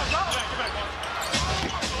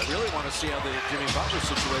 I really want to see how the Jimmy Butler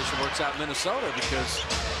situation works out in Minnesota because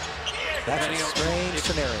that's a strange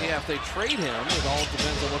scenario. Yeah, if they trade him, it all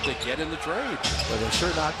depends on what they get in the trade. Well, they're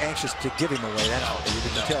sure not anxious to give him away. You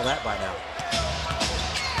can tell that by now.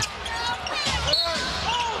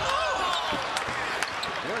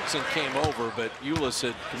 Erickson came over, but Ulis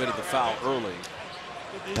had committed the foul early.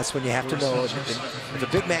 That's when you have to know. If a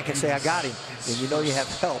big man can say, I got him, then you know you have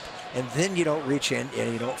help. And then you don't reach in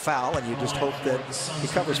and you don't foul, and you just hope that he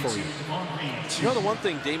covers for you. You know the one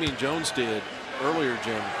thing Damian Jones did earlier,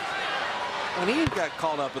 Jim, when he got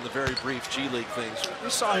called up in the very brief G League things, we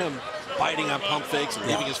saw him biting on pump fakes and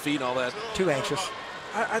leaving his feet and all that. Too anxious.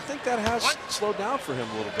 I think that has slowed down for him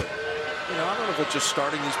a little bit. You know, I don't know if it's just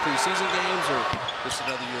starting these preseason games or just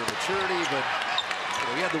another year of maturity, but you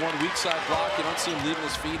know, he had the one weak side block. You don't see him leaving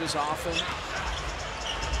his feet as often.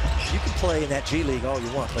 You can play in that G League all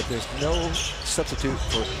you want, but there's no substitute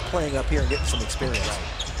for playing up here and getting some experience.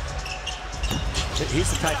 He's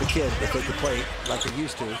the type of kid, if they could play like they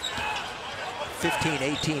used to, 15,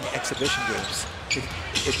 18 exhibition games,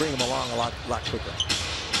 it'd bring him along a lot quicker.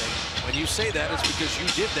 And when you say that, it's because you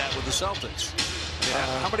did that with the Celtics.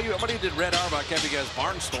 I mean, how many did Red Auerbach have you guys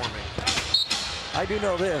barnstorming? I do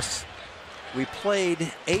know this. We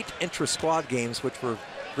played 8 intra-squad games, which were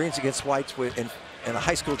greens against whites in a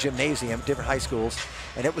high school gymnasium, different high schools,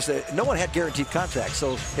 and it was no one had guaranteed contracts,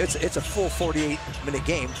 so it's a full 48-minute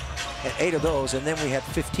game, and 8 of those, and then we had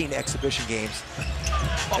 15 exhibition games.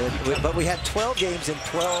 But we had 12 games in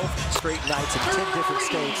 12 straight nights in 10 different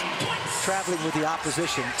states, traveling with the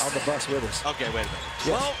opposition on the bus with us. Okay, wait a minute.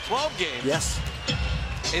 Yes. 12 games. Yes.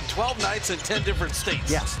 In 12 nights in 10 different states.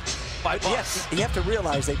 Yes. By bus. Yes. You have to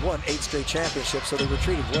realize they've won 8 straight championships, so they were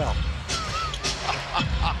treated well.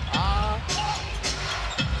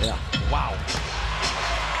 Yeah. Wow.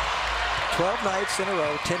 12 nights in a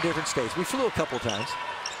row, 10 different states. We flew a couple times,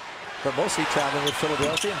 but mostly traveling with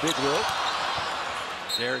Philadelphia and Big Will.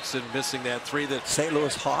 Erickson missing that three. That St.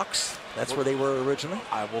 Louis Hawks, that's where they were originally.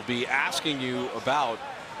 I will be asking you about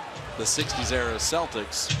the 60s era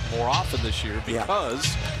Celtics more often this year because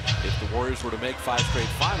if the Warriors were to make 5 straight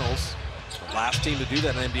finals, the last team to do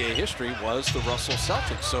that in NBA history was the Russell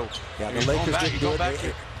Celtics. So yeah, the Lakers didn't do it. Back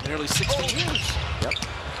nearly 60 years. Yep.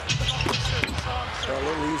 So a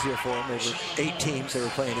little easier for them. There were 8 teams they were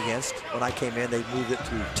playing against. When I came in, they moved it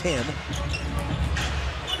to 10.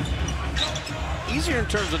 Easier in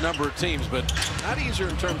terms of number of teams, but not easier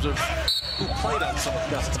in terms of who played on some of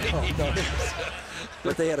those teams. No.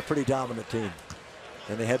 But they had a pretty dominant team,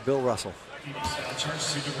 and they had Bill Russell.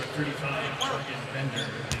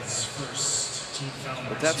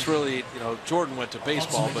 But that's really, you know, Jordan went to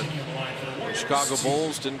baseball, but the Chicago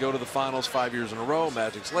Bulls didn't go to the finals 5 years in a row.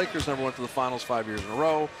 Magic's Lakers never went to the finals 5 years in a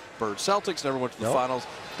row. Bird Celtics never went to the finals.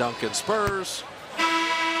 Duncan Spurs.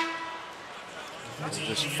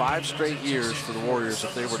 Just 5 straight years for the Warriors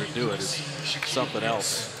if they were to do it is something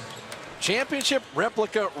else. Championship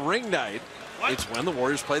replica ring night. It's when the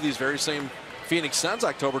Warriors play these very same Phoenix Suns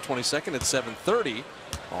October 22nd at 7:30.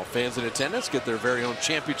 All fans in attendance get their very own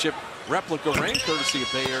championship replica ring courtesy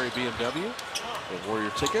of Bay Area BMW. Get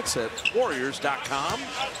Warrior tickets at warriors.com.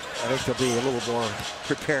 I think they'll be a little more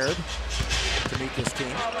prepared to meet this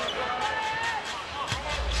team.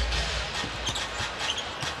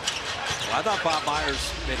 Well, I thought Bob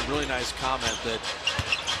Myers made a really nice comment that,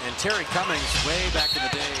 and Terry Cummings way back in the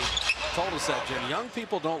day told us that, Jim, young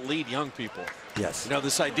people don't lead young people. Yes. You know,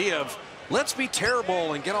 this idea of let's be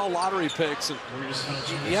terrible and get all lottery picks. And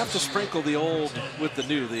you have to sprinkle the old with the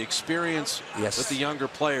new, the experience with the younger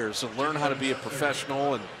players and learn how to be a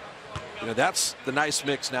professional. And, you know, that's the nice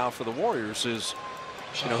mix now for the Warriors is,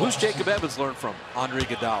 you know, who's Jacob Evans learned from? Andre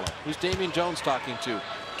Iguodala. Who's Damian Jones talking to?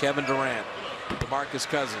 Kevin Durant, DeMarcus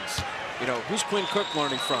Cousins. You know, who's Quinn Cook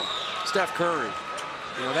learning from? Steph Curry.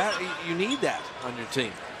 You know, that you need that on your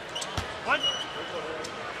team. And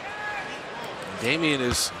Damian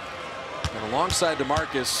is alongside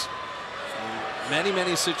DeMarcus in many,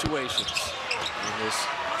 many situations in this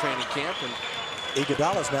training camp. And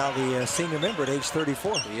Iguodala's now the senior member at age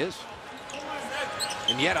 34. He is.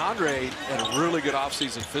 And yet Andre had a really good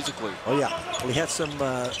offseason physically. Oh, yeah. Well, he had some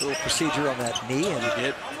little procedure on that knee, and He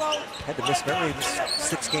did. had to miss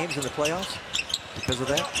 6 games in the playoffs because of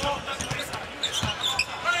that.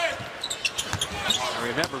 I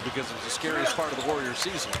remember, because it was the scariest part of the Warriors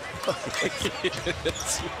season.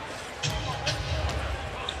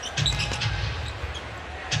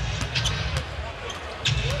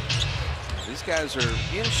 These guys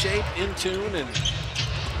are in shape, in tune, and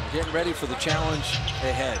getting ready for the challenge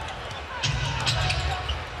ahead.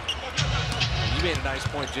 And you made a nice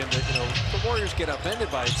point, Jim, that, you know, the Warriors get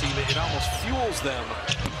upended by a team. It almost fuels them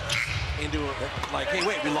into like, hey,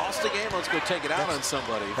 wait, we lost the game. Let's go take it out on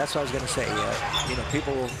somebody. That's what I was going to say. You know,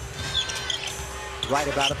 people will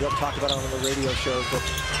write about it. They'll talk about it on the radio shows, but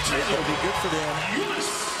it'll be good for them.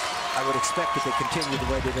 I would expect if they continue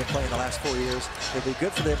the way they've been playing the last 4 years, it'll be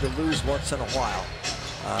good for them to lose once in a while.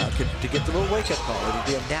 To get the little wake-up call. It'll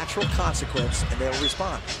be a natural consequence, and they'll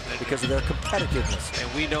respond because of their competitiveness.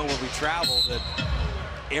 And we know when we travel that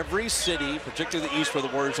every city, particularly the East where the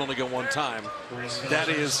Warriors only go one time, that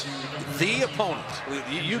is the opponent.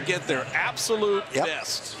 You get their absolute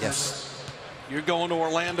best. Yes. You're going to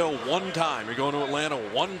Orlando one time. You're going to Atlanta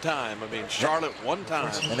one time. I mean, Charlotte one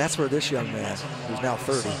time. And that's where this young man, who's now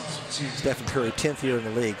 30, Stephen Curry, 10th year in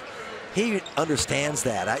the league, he understands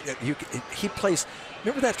that. He plays.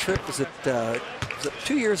 Remember that trip? Was it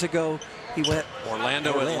 2 years ago? He went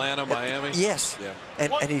Orlando, Atlanta, Miami. Yes. Yeah.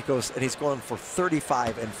 And he goes, and he's going for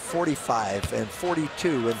 35 and 45 and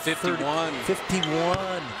 42 and 51.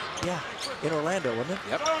 51. Yeah, in Orlando, wasn't it?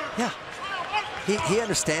 Yep. Yeah. He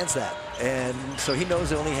understands that, and so he knows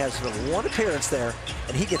he only has one appearance there,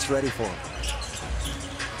 and he gets ready for him.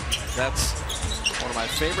 That's one of my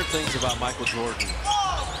favorite things about Michael Jordan.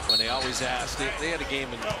 When they always asked, they had a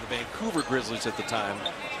game in the Vancouver Grizzlies at the time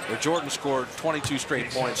where Jordan scored 22 straight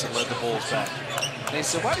points and led the Bulls back. And they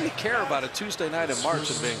said, why do you care about a Tuesday night in March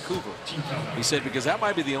in Vancouver? He said, because that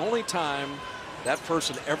might be the only time that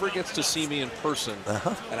person ever gets to see me in person,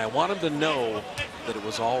 and I want him to know that it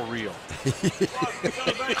was all real.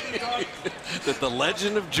 That the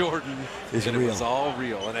legend of Jordan is real. It was all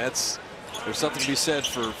real, and there's something to be said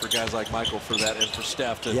for guys like Michael for that, and for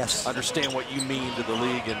Steph to understand what you mean to the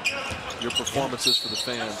league and your performances for the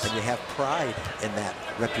fans. And you have pride in that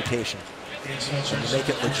reputation. And you make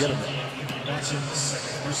it legitimate.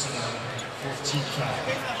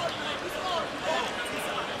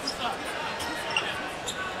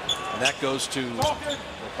 And that goes to what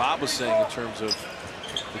Bob was saying in terms of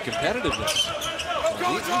the competitiveness.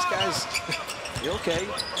 These guys, okay.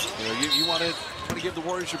 You know, you want to try to give the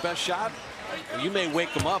Warriors your best shot. Well, you may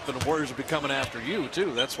wake them up, and the Warriors will be coming after you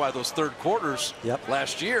too. That's why those third quarters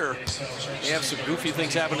last year, they have some goofy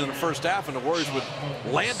things happen in the first half, and the Warriors would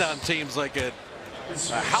land on teams like a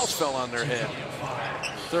house fell on their head.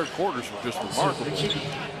 Third quarters were just remarkable.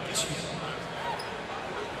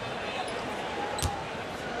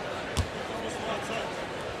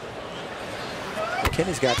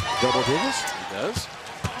 Kenny's got double digits. He does.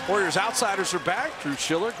 Warriors outsiders are back. Drew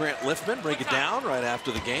Schiller, Grant Liffman break it down right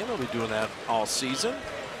after the game. They'll be doing that all season.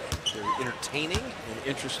 Very entertaining and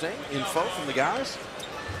interesting info from the guys.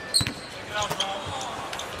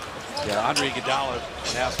 Yeah, Andre Iguodala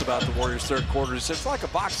asked about the Warriors' third quarter. He said it's like a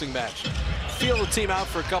boxing match. Feel the team out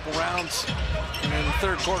for a couple rounds, and in the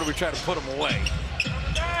third quarter we try to put them away.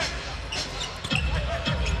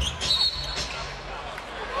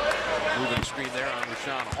 Moving screen there on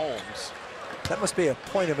Rashawn Holmes. That must be a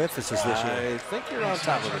point of emphasis this year. I think you're on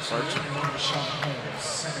top of it, Archie.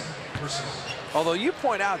 Although you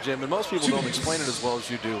point out, Jim, and most people don't explain it as well as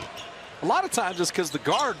you do, a lot of times it's because the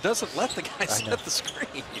guard doesn't let the guy set the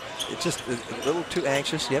screen. It's just a little too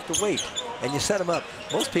anxious. You have to wait, and you set them up.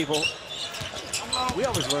 Most people, we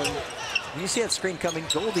always learn, when you see that screen coming,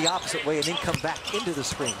 go the opposite way and then come back into the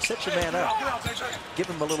screen. Set your man up. Give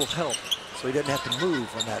him a little help so he doesn't have to move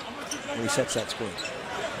on that when he sets that screen.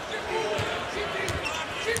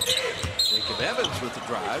 Jacob Evans with the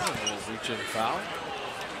drive, and will reach in and foul.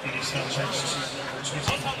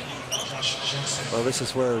 Well, this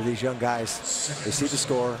is where these young guys, they see the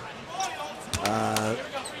score.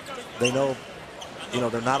 They know,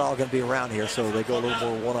 they're not all going to be around here, so they go a little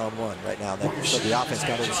more one-on-one right now. So the offense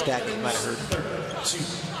got a little stagnant. You might have heard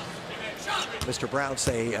Mr. Brown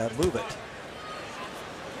say, move it.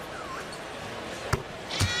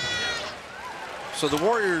 So the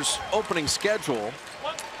Warriors' opening schedule,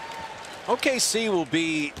 OKC will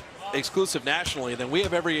be exclusive nationally. Then we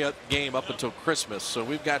have every game up until Christmas. So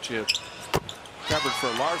we've got you covered for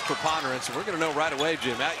a large preponderance. And we're going to know right away,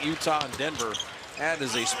 Jim, at Utah and Denver. That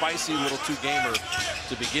is a spicy little two-gamer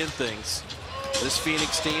to begin things. This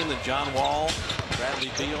Phoenix team that John Wall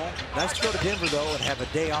Bradley Beal. Nice to go to Denver, though, and have a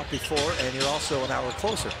day off before, and you're also an hour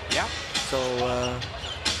closer. Yeah. So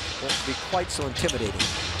won't be quite so intimidating.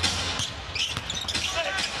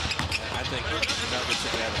 I think the Nuggets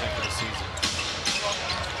are going to have a heck of a season.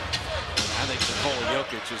 I think Nikola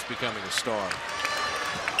Jokic is becoming a star.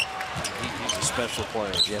 He's a special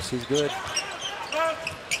player. Yes, he's good.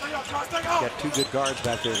 Got two good guards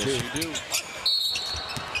back there, too. Yes, you do.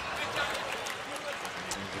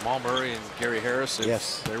 And Jamal Murray and Gary Harris,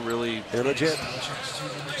 yes, they're legit.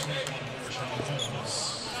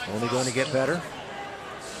 Only going to get better.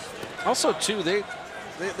 Also, too, they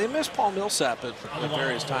missed Paul Millsap at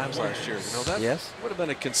various times last year. You know, that would have been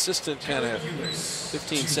a consistent kind of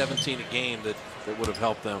 15, 17 a game that would have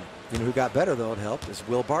helped them. You know who got better, though, it helped, is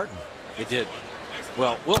Will Barton. It did.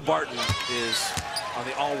 Well, Will Barton is on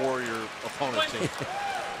the all-Warrior opponent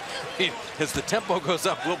team. As the tempo goes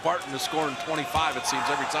up, Will Barton is scoring 25, it seems,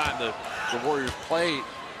 every time the Warriors play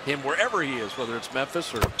him wherever he is, whether it's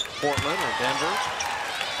Memphis or Portland or Denver.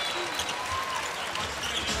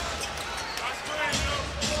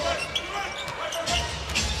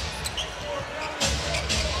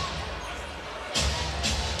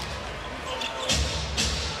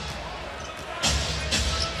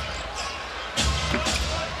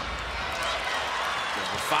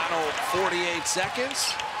 Final 48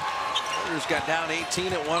 seconds. Warriors got down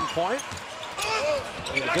 18 at one point.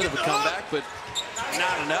 Made a bit of a comeback, but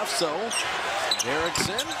not enough. So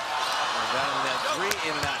Erickson down in that three,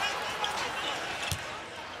 in and out.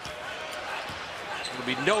 It'll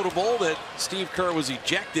be notable that Steve Kerr was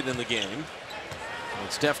ejected in the game.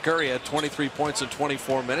 And Steph Curry had 23 points in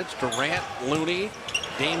 24 minutes. Durant, Looney,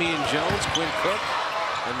 Damian Jones, Quinn Cook,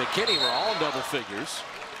 and McKinney were all in double figures.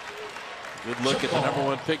 Good look at the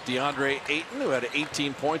 #1 pick, DeAndre Ayton, who had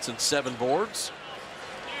 18 points and 7 boards.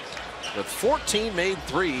 But 14 made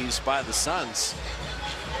threes by the Suns.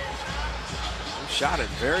 He shot it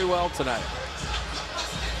very well tonight.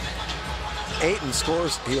 Ayton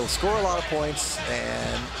scores, he'll score a lot of points,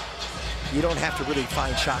 and you don't have to really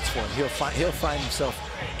find shots for him. He'll find himself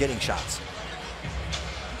getting shots.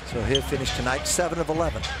 So he'll finish tonight 7 of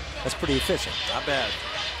 11. That's pretty efficient. Not bad.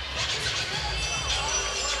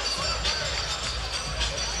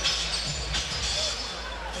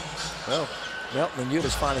 Well, Melton and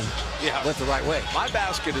Eunice finally went the right way. My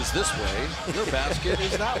basket is this way. Your basket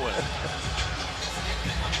is that way.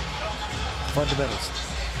 Fundamentals.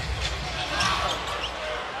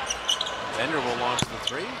 Bender will launch the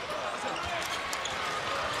three.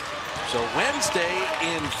 So Wednesday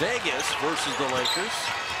in Vegas versus the Lakers.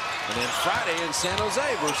 And then Friday in San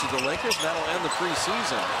Jose versus the Lakers. And that'll end the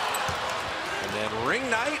preseason. And then ring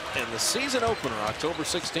night and the season opener, October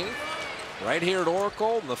 16th. Right here at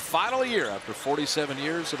Oracle, in the final year after 47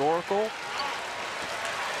 years at Oracle.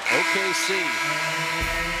 OKC.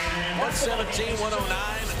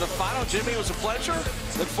 117-109. The final. Jimmy, it was a pleasure.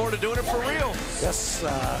 Look forward to doing it for real. Yes,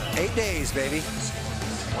 8 days, baby.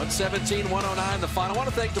 117-109. The final. I want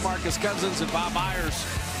to thank DeMarcus Cousins and Bob Myers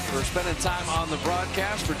for spending time on the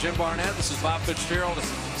broadcast. For Jim Barnett, this is Bob Fitzgerald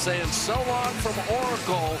saying so long from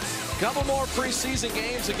Oracle. Couple more preseason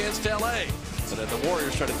games against LA. So that the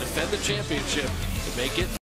Warriors try to defend the championship to make it